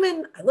 I'm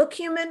human, I look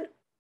human.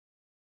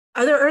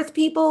 Other Earth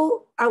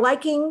people are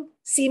liking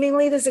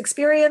seemingly this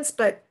experience,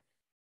 but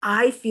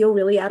I feel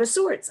really out of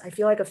sorts. I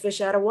feel like a fish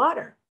out of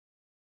water.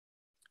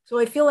 So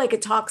I feel like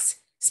it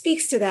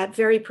speaks to that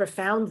very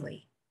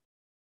profoundly.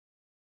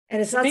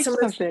 And it's not so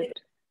much,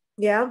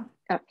 yeah.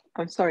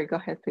 I'm sorry, go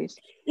ahead, please.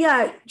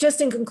 Yeah,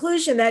 just in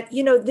conclusion that,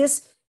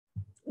 this,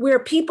 where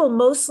people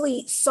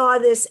mostly saw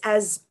this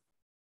as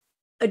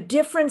a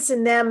difference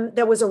in them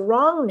that was a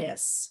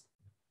wrongness,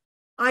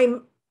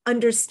 I'm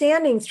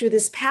understanding through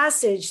this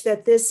passage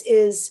that this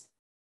is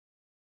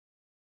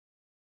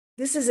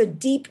a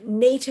deep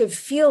native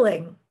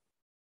feeling,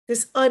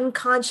 this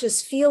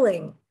unconscious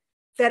feeling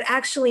that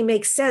actually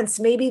makes sense.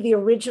 Maybe the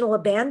original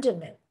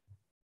abandonment,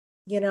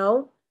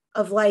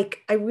 of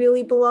like, I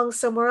really belong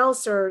somewhere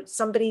else, or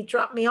somebody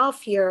dropped me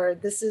off here.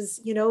 This is,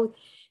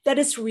 that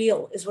it's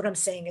real is what I'm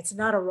saying. It's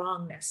not a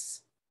wrongness.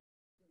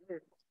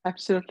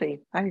 Absolutely.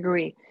 I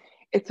agree.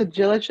 It's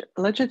a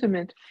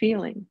legitimate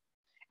feeling.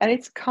 And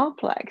it's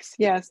complex.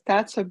 Yes,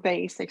 that's a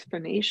base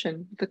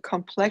explanation. The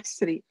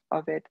complexity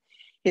of it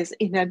is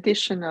in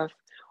addition of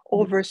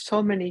over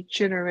so many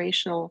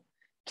generational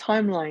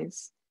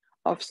timelines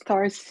of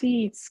star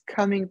seeds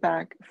coming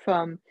back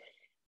from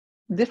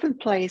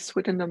different place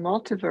within the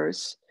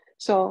multiverse.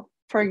 So,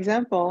 for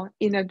example,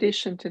 in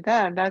addition to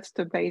that, that's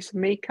the base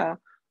makeup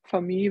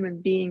from human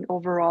being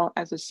overall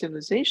as a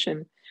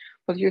civilization.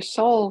 But your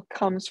soul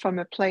comes from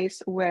a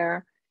place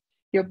where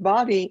your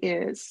body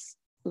is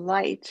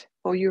light,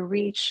 or you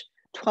reach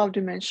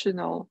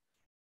 12-dimensional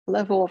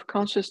level of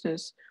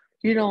consciousness.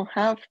 You don't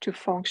have to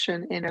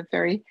function in a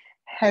very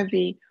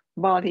heavy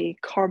body,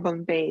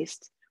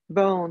 carbon-based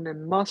bone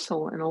and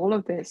muscle and all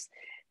of this.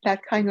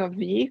 That kind of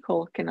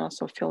vehicle can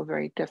also feel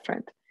very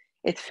different.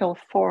 It feels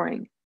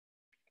foreign.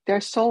 There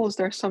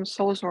are some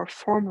souls who are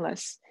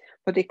formless,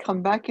 but they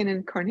come back in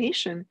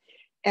incarnation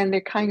and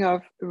they're kind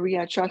of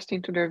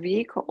readjusting to their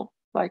vehicle.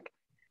 Like,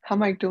 how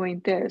am I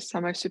doing this? How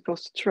am I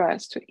supposed to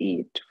dress, to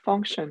eat, to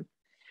function?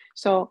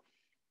 So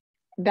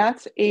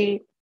that's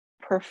a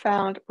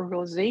profound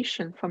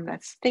realization from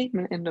that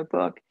statement in the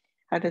book.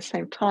 At the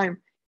same time,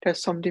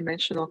 there's some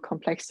dimensional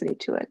complexity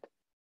to it.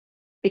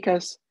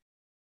 Because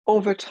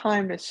over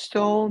time, there's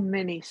so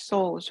many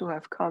souls who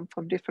have come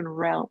from different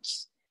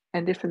realms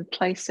and different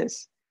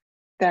places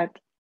that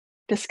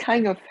this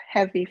kind of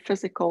heavy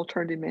physical,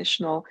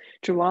 third-dimensional,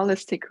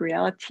 dualistic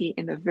reality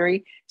in a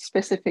very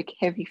specific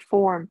heavy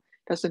form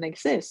doesn't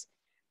exist.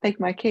 Take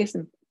my case,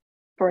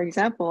 for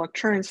example,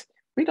 Arcturians,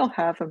 we don't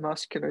have a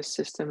muscular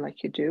system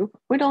like you do.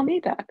 We don't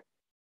need that.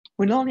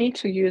 We don't need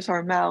to use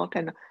our mouth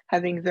and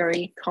having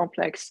very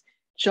complex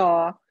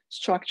jaw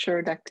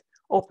structure that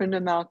open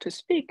the mouth to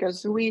speak,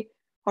 as we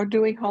are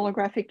doing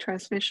holographic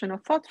transmission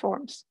of thought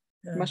forms.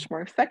 Much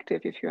more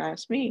effective, if you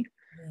ask me.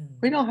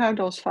 We don't have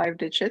those 5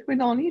 digits. We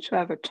don't need to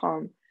have a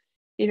tongue.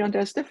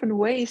 There's different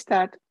ways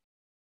that,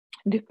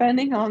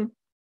 depending on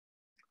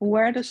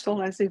where the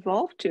soul has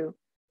evolved to,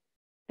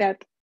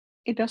 that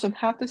it doesn't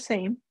have the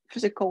same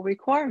physical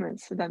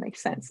requirements, if that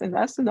makes sense. And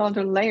that's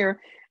another layer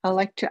I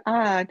like to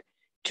add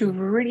to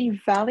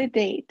really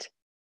validate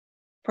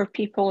for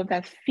people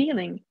that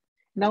feeling.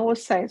 And I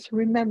always say,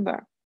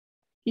 remember,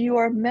 you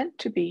are meant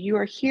to be. You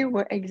are here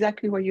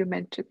exactly where you're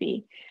meant to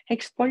be.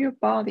 Explore your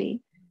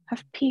body.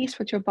 Have peace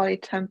with your body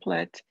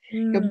template.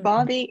 Your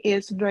body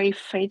is very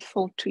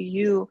faithful to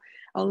you.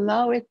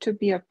 Allow it to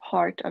be a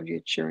part of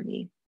your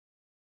journey.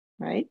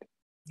 Right?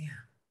 Yeah.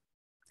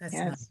 That's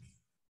nice.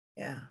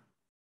 Yeah.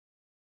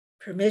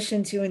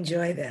 Permission to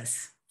enjoy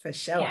this, for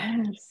sure.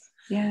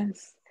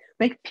 Yes.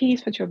 Make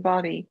peace with your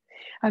body.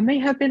 I may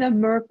have been a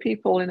mer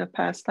people in a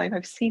past life.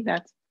 I've seen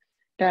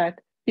that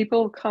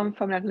people come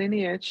from that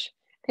lineage.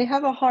 They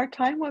have a hard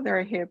time with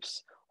their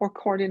hips or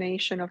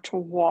coordination of to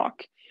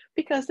walk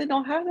because they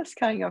don't have this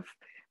kind of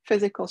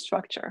physical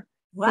structure.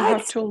 What? You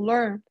have to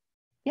learn.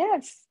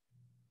 Yes,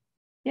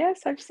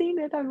 I've seen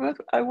it.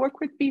 I work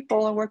with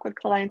people, I work with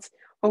clients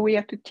where we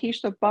have to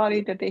teach the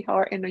body that they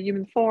are in a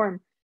human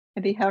form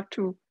and they have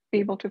to be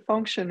able to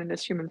function in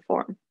this human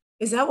form.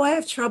 Is that why I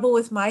have trouble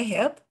with my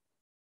hip?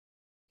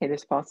 It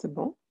is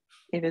possible.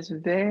 It is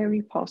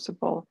very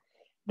possible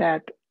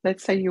that,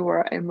 let's say you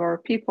were a more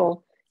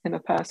people in a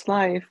past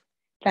life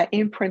that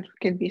imprint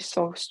can be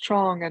so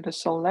strong at the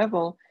soul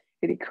level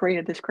that it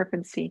creates a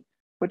discrepancy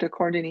with the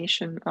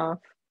coordination of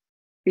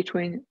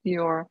between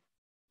your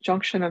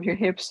junction of your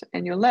hips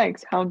and your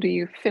legs. How do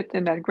you fit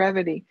in that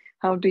gravity?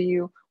 How do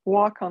you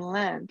walk on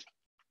land,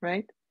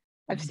 right?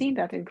 I've seen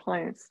that in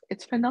clients.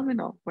 It's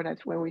phenomenal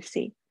what we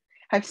see.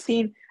 I've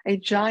seen a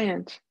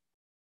giant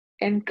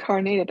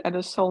incarnated at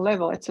a soul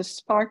level. It's a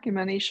spark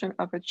emanation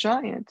of a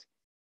giant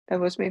that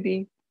was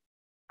maybe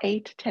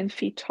 8, 10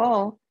 feet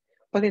tall,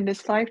 but in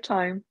this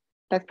lifetime,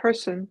 that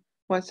person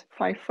was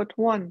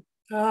 5'1".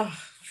 Oh.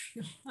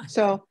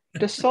 So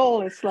the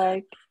soul is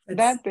like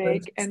that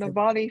big so and the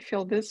body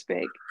feel this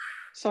big.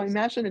 So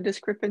imagine the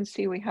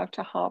discrepancy we have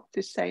to have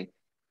to say,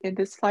 in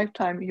this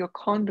lifetime, your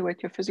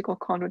conduit, your physical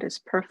conduit is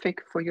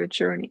perfect for your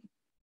journey.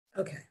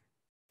 Okay.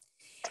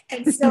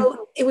 And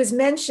so it was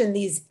mentioned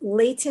these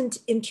latent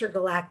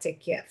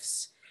intergalactic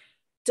gifts.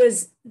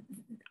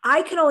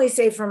 I can only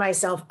say for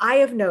myself, I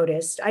have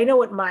noticed, I know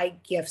what my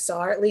gifts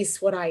are, at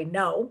least what I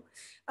know,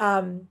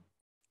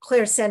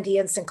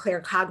 clairsentience and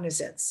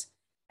claircognizance.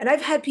 And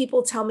I've had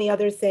people tell me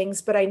other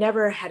things, but I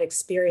never had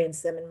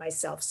experienced them in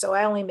myself. So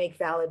I only make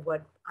valid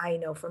what I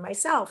know for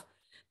myself.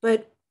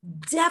 But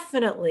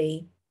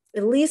definitely,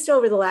 at least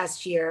over the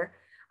last year,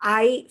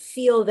 I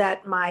feel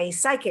that my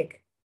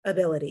psychic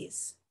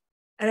abilities,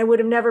 and I would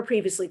have never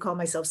previously called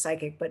myself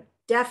psychic, but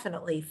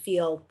definitely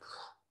feel,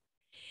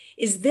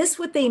 is this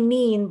what they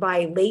mean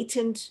by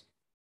latent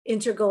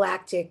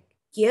intergalactic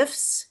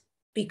gifts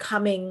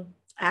becoming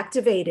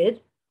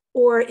activated?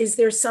 Or is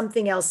there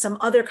something else, some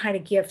other kind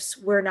of gifts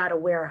we're not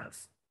aware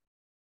of?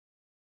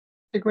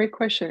 A great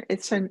question.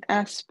 It's an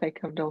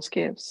aspect of those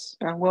gifts.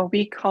 What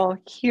we call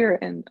here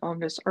and on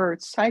this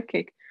earth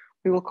psychic,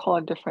 we will call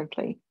it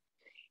differently.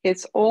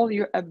 It's all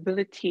your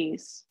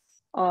abilities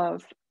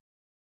of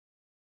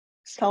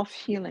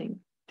self-healing,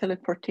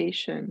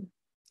 teleportation,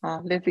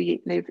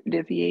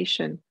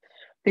 deviation,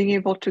 being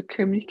able to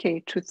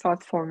communicate through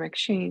thought form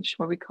exchange,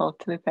 what we call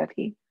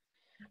telepathy,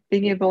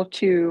 being able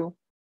to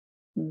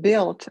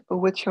build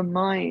with your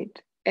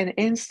mind and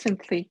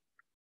instantly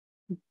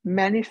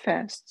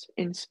manifest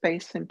in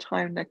space and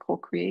time that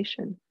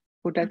co-creation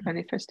with that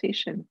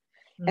manifestation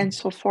and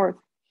so forth.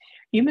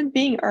 Human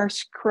beings are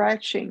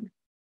scratching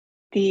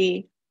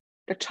the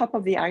top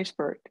of the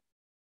iceberg.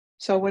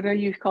 So whether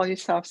you call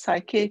yourself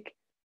psychic,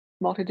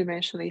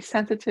 multidimensionally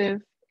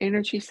sensitive,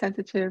 energy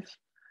sensitive,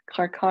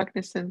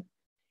 claircognizant,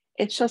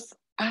 it's just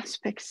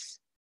aspects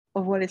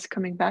of what is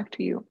coming back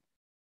to you.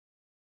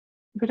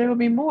 But there will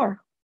be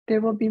more. There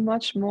will be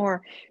much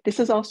more. This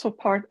is also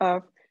part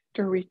of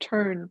the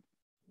return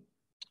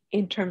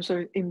in terms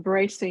of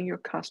embracing your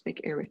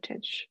cosmic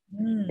heritage.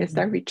 It's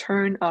that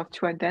return of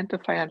to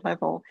identify a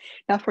level.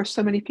 Now, for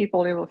so many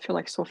people, they will feel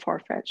like so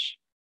far-fetched.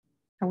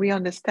 And we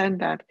understand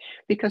that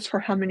because for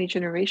how many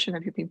generations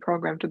have you been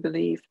programmed to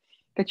believe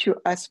that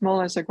you're as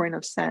small as a grain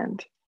of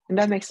sand? And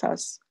that makes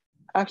us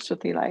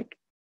absolutely like,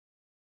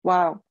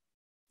 wow,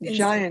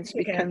 giants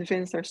be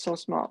convinced they're so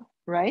small,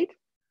 right?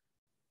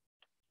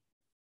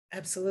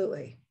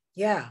 Absolutely.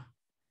 Yeah.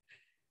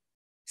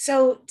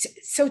 So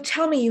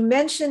tell me, you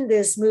mentioned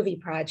this movie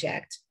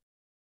project,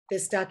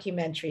 this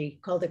documentary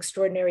called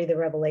Extraordinary, the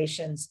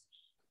Revelations.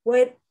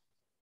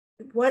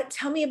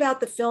 Tell me about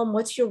the film.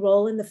 What's your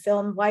role in the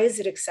film? Why is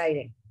it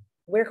exciting?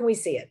 Where can we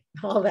see it?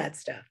 All that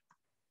stuff.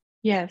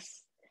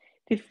 Yes.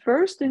 The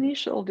first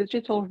initial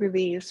digital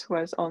release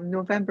was on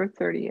November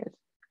 30th.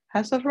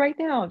 As of right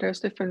now, there's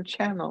different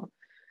channels.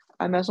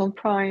 Amazon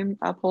Prime,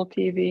 Apple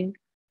TV,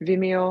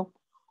 Vimeo,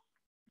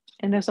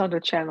 and there's other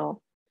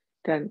channel.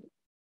 Then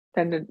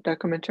the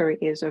documentary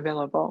is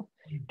available.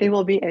 There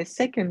will be a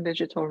second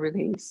digital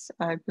release,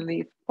 I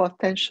believe,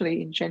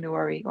 potentially in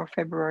January or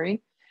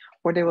February,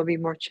 where there will be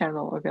more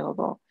channel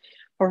available.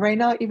 But right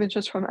now, even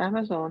just from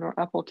Amazon or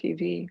Apple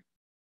TV,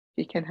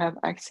 you can have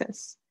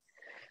access.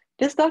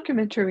 This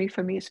documentary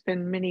for me, it's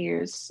been many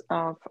years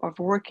of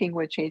working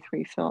with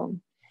J3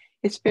 Film.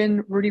 It's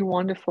been really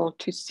wonderful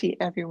to see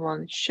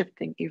everyone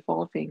shifting,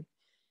 evolving,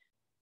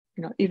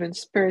 even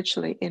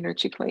spiritually,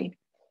 energetically,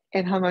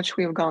 and how much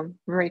we've gone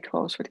very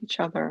close with each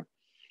other.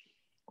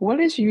 What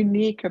is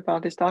unique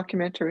about this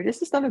documentary?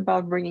 This is not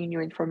about bringing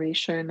new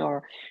information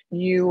or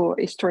new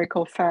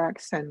historical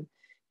facts and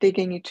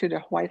digging into the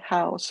White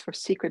House for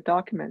secret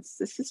documents.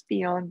 This is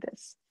beyond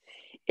this.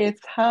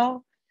 It's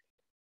how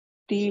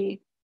the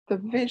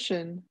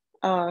vision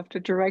of the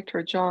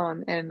director,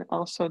 John, and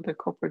also the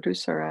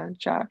co-producer,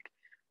 Jack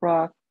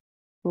Roth,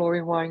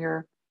 Lori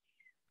Weiner,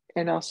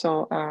 and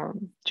also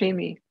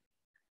Jamie,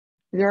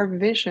 their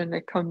vision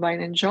that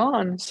combined, and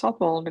John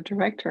Supple, the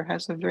director,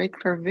 has a very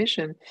clear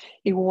vision.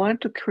 He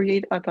wanted to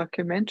create a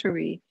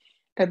documentary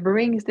that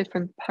brings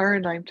different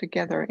paradigms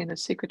together in a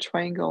secret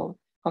triangle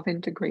of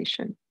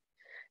integration.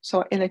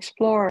 So it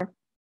explores,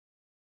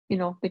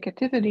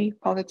 negativity,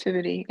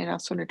 positivity, and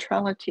also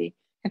neutrality,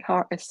 and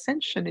how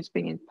ascension is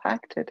being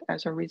impacted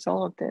as a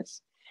result of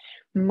this.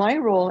 My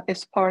role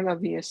is part of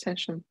the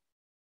ascension,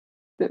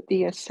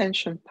 the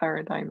ascension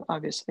paradigm,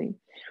 obviously.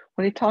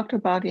 when he talked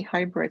about the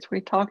hybrids,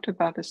 when he talked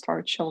about the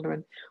star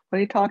children,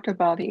 when he talked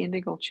about the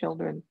indigo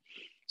children.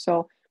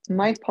 So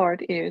my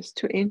part is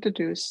to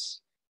introduce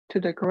to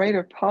the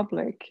greater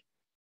public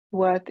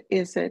what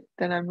is it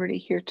that I'm really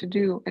here to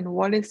do and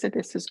what is it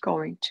this is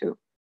going to.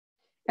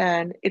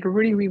 And it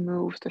really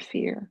removes the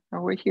fear.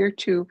 And we're here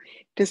to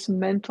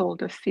dismantle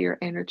the fear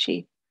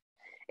energy.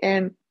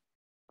 And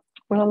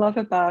what I love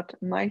about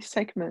my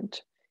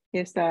segment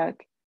is that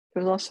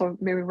there's also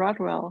Mary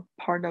Rodwell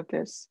part of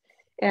this.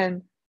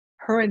 And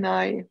her and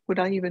I,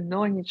 without even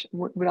knowing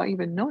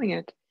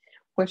it,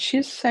 what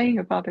she's saying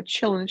about the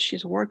children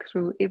she's worked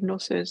through,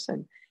 hypnosis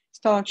and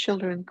star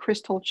children,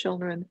 crystal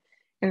children,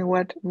 and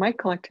what my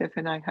collective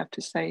and I have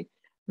to say,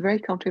 very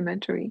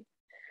complementary.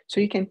 So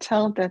you can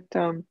tell that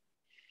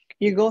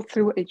you go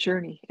through a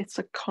journey. It's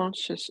a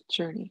conscious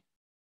journey.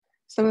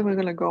 Some of them are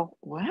going to go,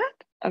 what?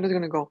 Others are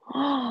going to go,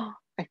 oh,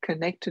 I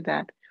connect to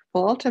that.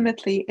 Well,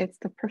 ultimately, it's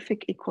the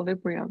perfect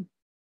equilibrium.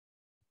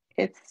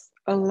 It's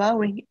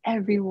allowing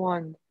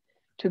everyone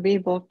to be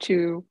able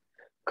to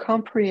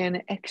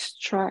comprehend,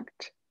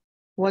 extract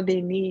what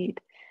they need.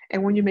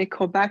 And when you may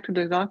go back to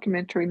the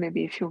documentary,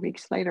 maybe a few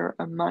weeks later,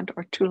 a month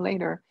or two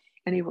later,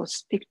 and it will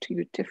speak to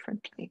you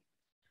differently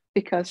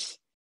because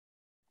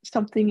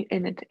something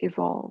in it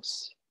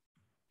evolves.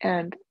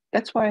 And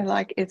that's why I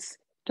like it's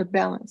the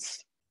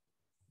balance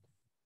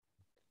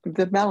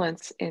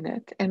in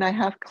it. And I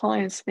have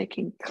clients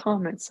making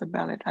comments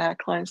about it. I have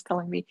clients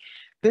telling me,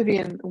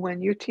 Vivian,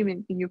 when your team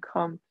and you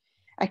come,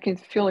 I can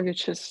feel you're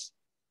just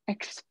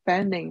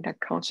expanding that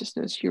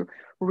consciousness. You're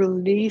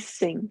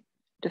releasing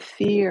the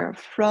fear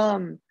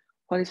from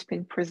what is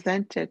being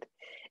presented.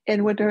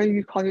 And whether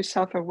you call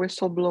yourself a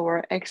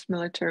whistleblower,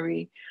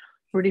 ex-military,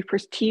 really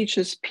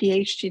prestigious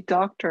PhD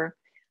doctor,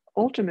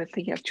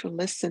 ultimately you have to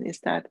listen is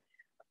that,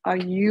 are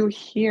you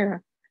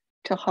here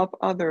to help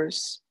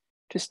others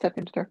to step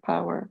into their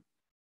power,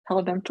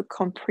 help them to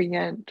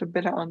comprehend, to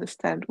better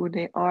understand who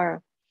they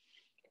are?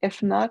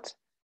 If not,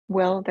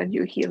 well, then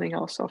you're healing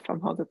also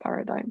from other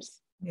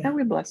paradigms. Yeah. And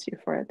we bless you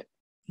for it.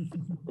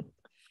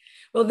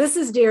 Well, this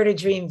is Dare to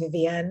Dream,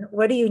 Viviane.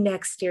 What do you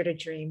next dare to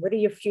dream? What are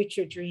your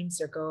future dreams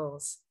or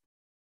goals?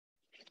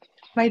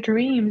 My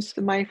dreams,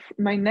 my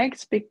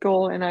next big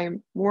goal, and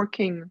I'm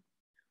working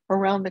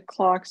around the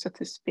clock, so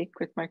to speak,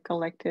 with my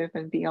collective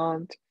and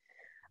beyond.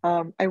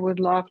 I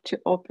would love to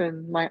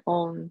open my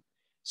own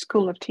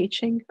school of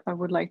teaching. I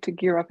would like to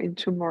gear up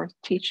into more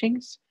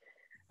teachings.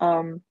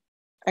 I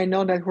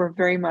know that we're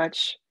very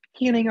much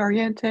healing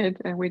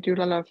oriented and we do a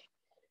lot of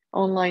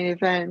online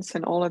events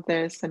and all of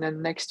this. And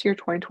then next year,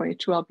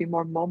 2022, I'll be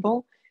more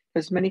mobile.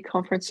 There's many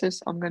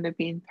conferences I'm going to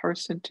be in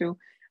person too.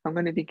 I'm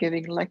going to be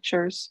giving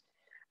lectures,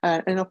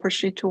 an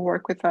opportunity to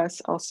work with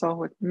us also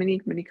with many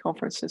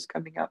conferences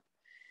coming up.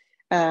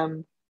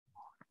 So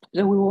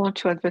we want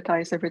to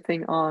advertise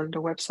everything on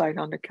the website,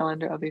 on the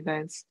calendar of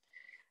events.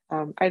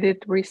 I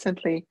did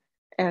recently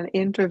an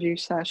interview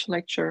 /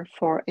 lecture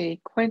for a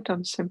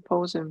quantum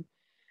symposium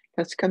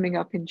that's coming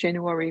up in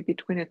January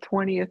between the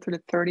 20th to the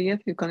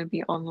 30th. It's going to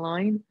be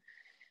online.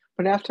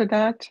 But after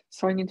that,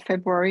 starting in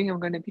February,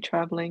 I'm going to be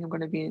traveling. I'm going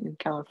to be in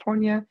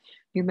California,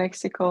 New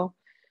Mexico,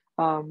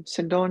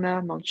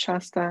 Sedona, Mount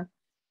Shasta.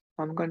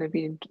 I'm going to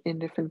be in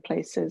different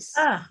places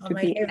to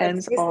be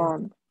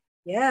hands-on.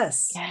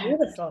 Yes,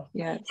 beautiful.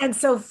 Yes.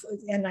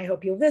 And I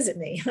hope you'll visit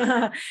me.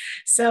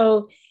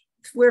 So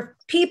where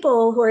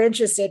people who are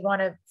interested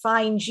want to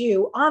find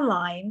you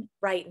online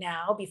right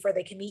now before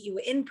they can meet you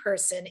in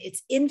person,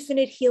 it's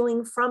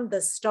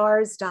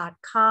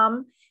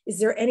infinitehealingfromthestars.com. Is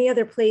there any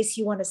other place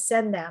you want to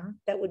send them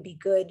that would be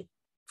good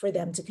for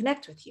them to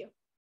connect with you?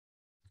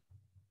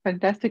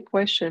 Fantastic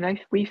question.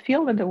 We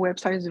feel that the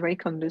website is very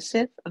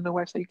conducive. On the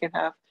website, you can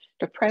have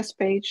the press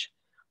page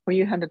where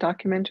you have the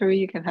documentary.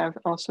 You can have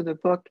also the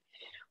book.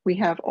 We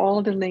have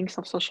all the links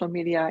of social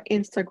media,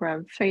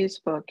 Instagram,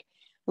 Facebook,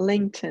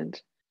 LinkedIn,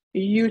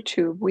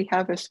 YouTube. We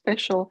have a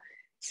special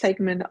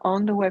segment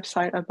on the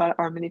website about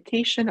our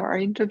meditation, our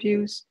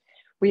interviews.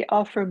 We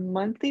offer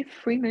monthly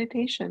free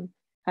meditation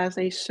as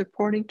a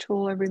supporting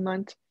tool every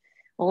month.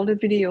 All the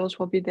videos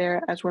will be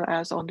there as well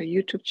as on the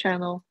YouTube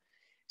channel.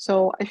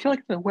 So I feel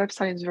like the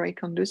website is very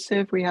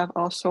conducive. We have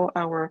also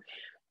our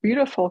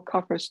beautiful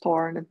cover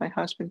store that my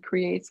husband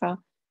creates.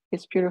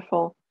 It's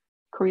beautiful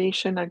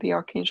creation of the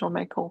Archangel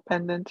Michael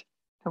pendant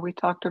that we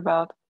talked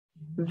about.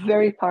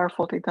 Very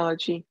powerful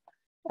technology,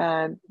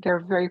 and they're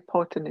very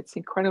potent. It's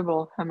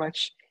incredible how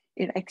much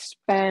it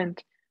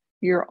expands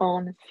your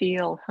own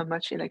field, how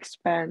much it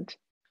expands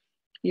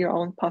your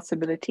own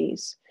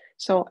possibilities.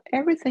 So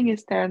everything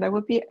is there. That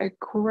would be a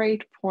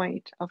great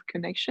point of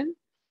connection.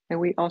 And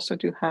we also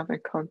do have a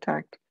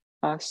contact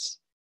us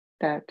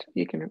that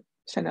you can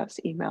send us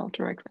email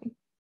directly.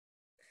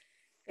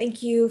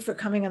 Thank you for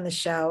coming on the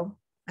show.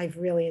 I've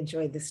really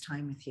enjoyed this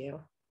time with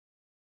you.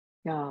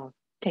 Yeah,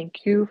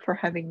 thank you for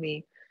having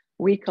me.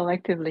 We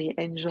collectively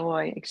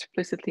enjoy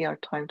explicitly our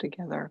time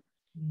together.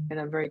 And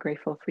I'm very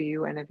grateful for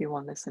you and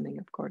everyone listening,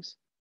 of course.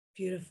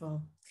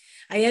 Beautiful.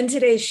 I end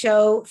today's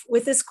show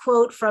with this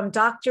quote from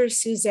Dr.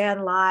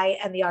 Suzanne Lai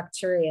and the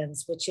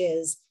Arcturians, which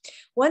is,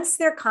 once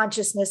their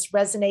consciousness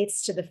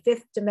resonates to the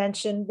fifth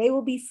dimension, they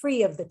will be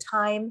free of the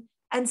time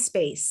and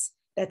space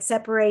that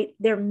separate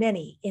their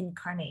many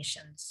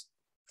incarnations.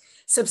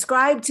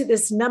 Subscribe to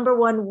this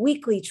 #1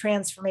 weekly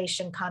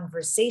transformation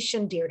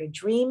conversation, Dare to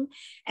Dream.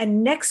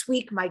 And next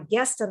week, my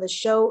guest on the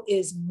show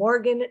is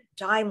Morgan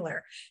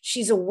Daimler.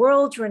 She's a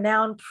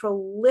world-renowned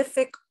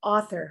prolific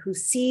author who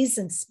sees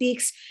and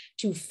speaks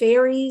to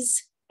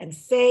fairies and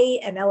fae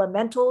and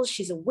elementals.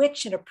 She's a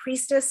witch and a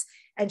priestess,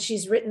 and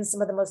she's written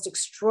some of the most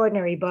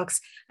extraordinary books.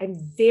 I'm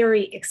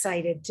very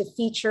excited to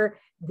feature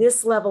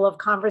this level of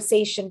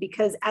conversation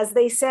because, as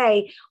they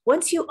say,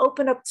 once you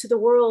open up to the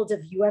world of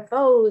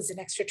UFOs and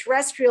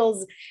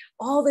extraterrestrials,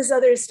 all this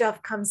other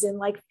stuff comes in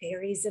like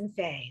fairies and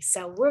fae.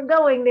 So we're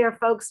going there,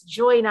 folks.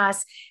 Join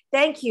us.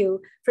 Thank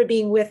you for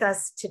being with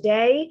us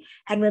today.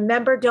 And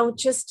remember, don't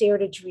just dare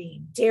to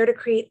dream. Dare to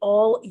create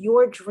all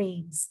your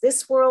dreams,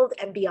 this world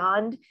and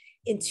beyond,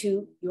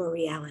 into your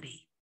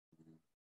reality.